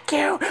 Fuck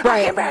you. I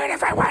Right. get married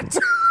if I want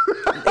to.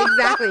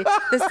 exactly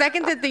the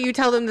second that you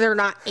tell them they're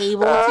not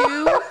able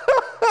to,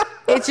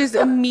 it's just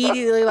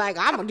immediately like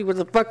I'm gonna do what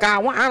the fuck I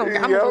want. I'm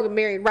Yep. gonna get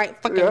married right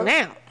fucking Yep.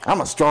 now.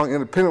 I'm a strong,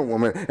 independent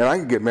woman, and I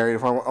can get married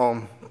if I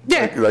want.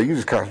 Yeah. Like you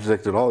just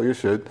contradicted all your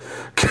shit.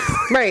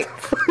 Right.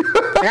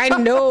 Like, I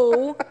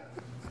know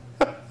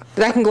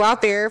that I can go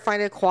out there,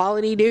 find a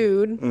quality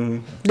dude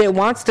that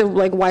wants to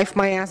like wife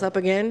my ass up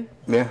again.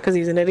 Yeah. Because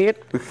he's an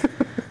idiot.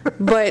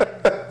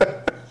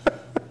 But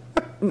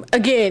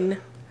again,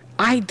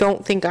 I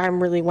don't think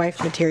I'm really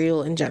wife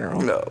material in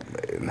general. No,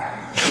 man.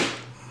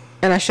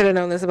 And I should have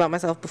known this about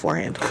myself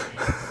beforehand.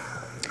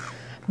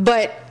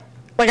 But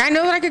like I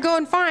know that I could go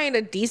and find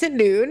a decent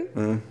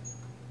dude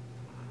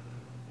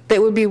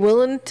that would be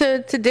willing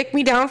to dick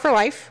me down for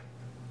life,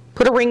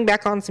 put a ring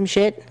back on some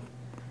shit.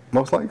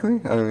 Most likely.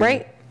 I mean,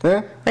 Right?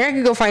 Yeah. Like I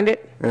could go find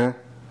it. Yeah.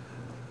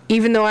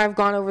 Even though I've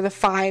gone over the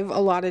 5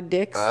 allotted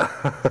dicks.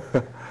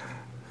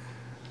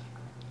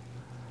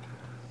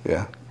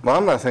 Yeah. Well,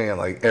 I'm not saying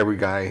like every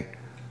guy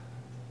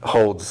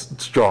holds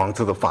strong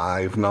to the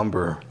 5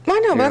 number. I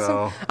know, you but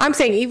know? I'm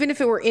saying even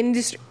if it were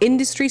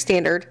industry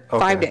standard,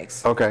 5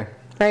 dicks. Okay.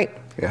 Right?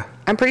 Yeah.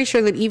 I'm pretty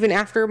sure that even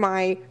after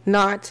my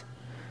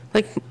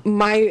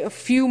a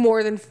few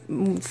more than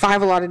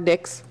 5 allotted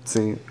dicks.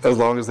 See, as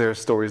long as there are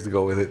stories to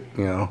go with it,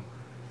 you know.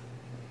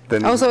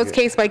 Then Oh, so it's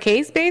case by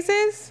case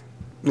basis?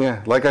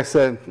 Yeah, like I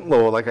said,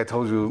 well, like I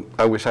told you,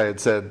 I wish I had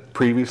said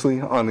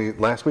previously on the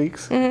last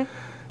week's.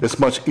 It's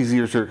much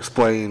easier to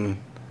explain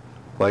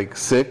like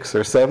 6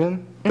 or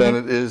 7 than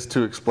it is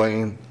to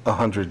explain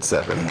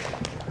 107.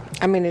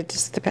 I mean, it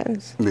just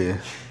depends. Yeah,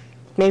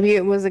 Maybe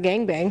it was a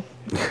gangbang.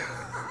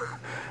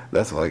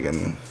 that's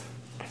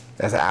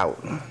that's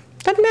out.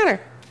 Doesn't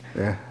matter.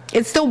 Yeah.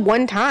 It's still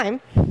one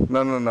time.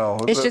 No.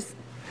 It's just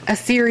a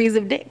series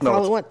of dicks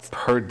all at once.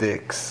 Per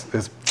dicks.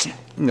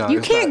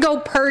 You can't go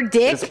per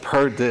dick. It's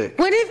per dick.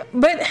 What if,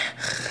 but,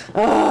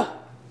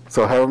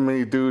 So however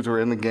many dudes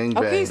were in the gangbang.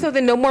 okay, so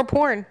then no more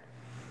porn.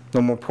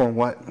 No more porn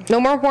what? No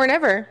more porn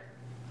ever.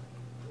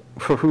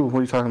 For who? What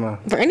are you talking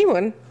about? For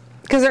anyone.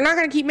 Because they're not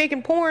going to keep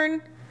making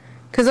porn.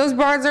 Because those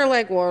broads are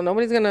like, well,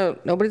 nobody's gonna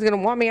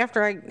want me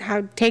after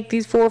I take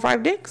these 4 or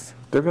 5 dicks.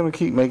 They're going to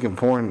keep making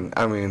porn,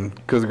 I mean,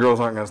 because girls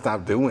aren't going to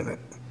stop doing it.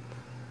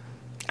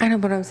 I know,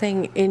 but I'm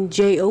saying in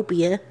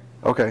J-opia,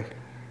 Okay.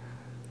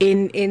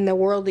 in the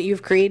world that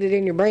you've created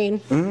in your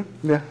brain,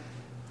 Yeah.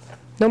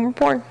 no more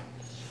porn.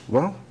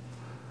 Well,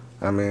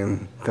 I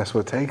mean, that's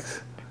what it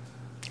takes.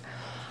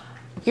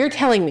 You're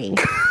telling me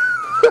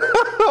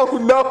Oh,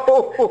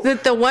 no.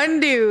 that the one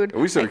dude...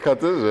 We should have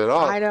cut this shit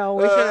off. I know,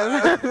 we should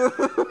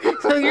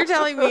have. So you're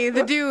telling me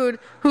the dude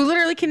who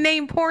literally can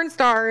name porn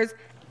stars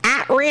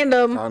at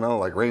random... I know,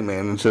 like Rayman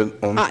and shit.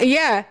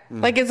 yeah,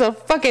 like it's a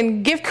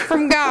fucking gift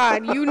from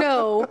God. You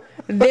know,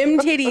 them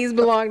titties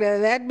belong to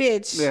that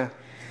bitch. Yeah.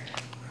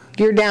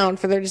 You're down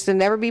for there just to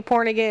never be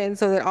porn again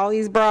so that all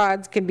these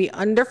broads can be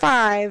under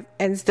 5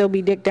 and still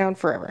be dick down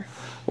forever.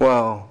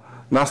 Well,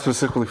 not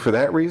specifically for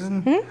that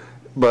reason,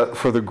 but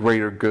for the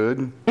greater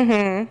good.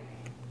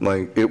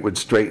 Like, it would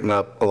straighten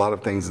up a lot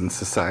of things in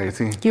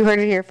society. You heard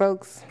it here,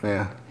 folks.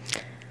 Yeah.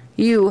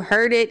 You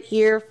heard it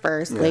here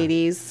first,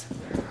 ladies.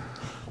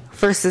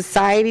 For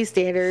society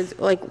standards,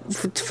 like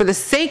for the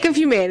sake of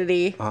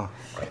humanity,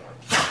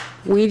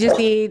 we just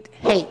need,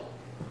 hey,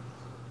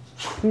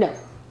 no.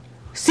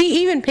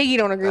 See, even Piggy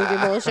don't agree with your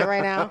bullshit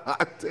right now.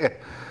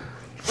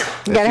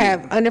 You gotta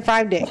have under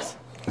 5 dicks.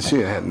 She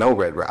had no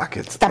red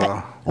rockets.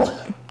 Stop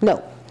it.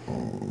 No.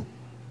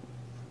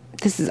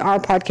 This is our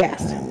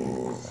podcast.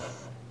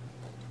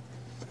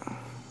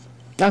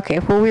 Okay,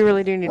 well, we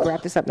really do need to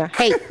wrap this up now.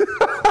 Hey,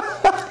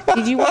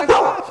 did you want to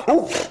talk?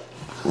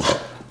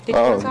 Did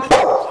you want to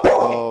talk?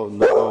 Oh,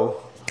 no.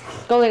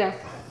 Go lay down.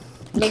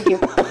 Thank you.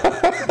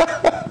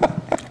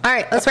 All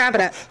right, let's wrap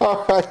it up.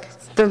 All right.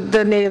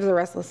 The natives are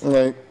restless.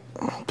 Like,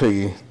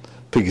 Piggy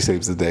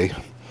saves the day.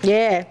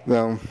 Yeah.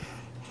 All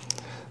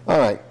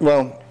right.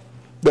 Well,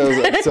 that was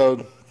the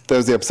episode. That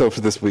was the episode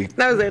for this week.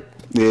 That was it.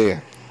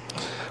 Yeah.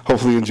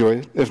 Hopefully you enjoyed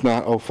it. If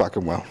not, oh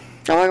fucking well.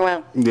 Oh,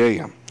 well.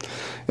 Yeah.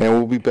 And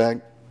we'll be back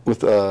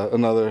with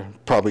another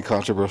probably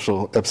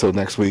controversial episode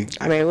next week.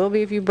 I mean, it will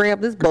be if you bring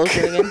up this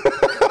bullshit again.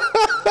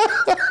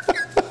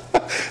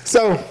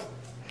 So,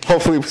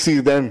 hopefully we'll see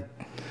you then.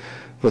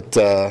 But,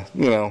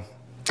 you know,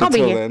 I'll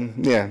be here. then,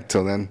 yeah,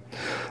 until then,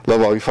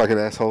 love all you fucking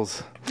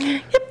assholes.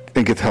 Yep.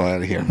 And get the hell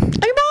out of here.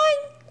 Okay, bye.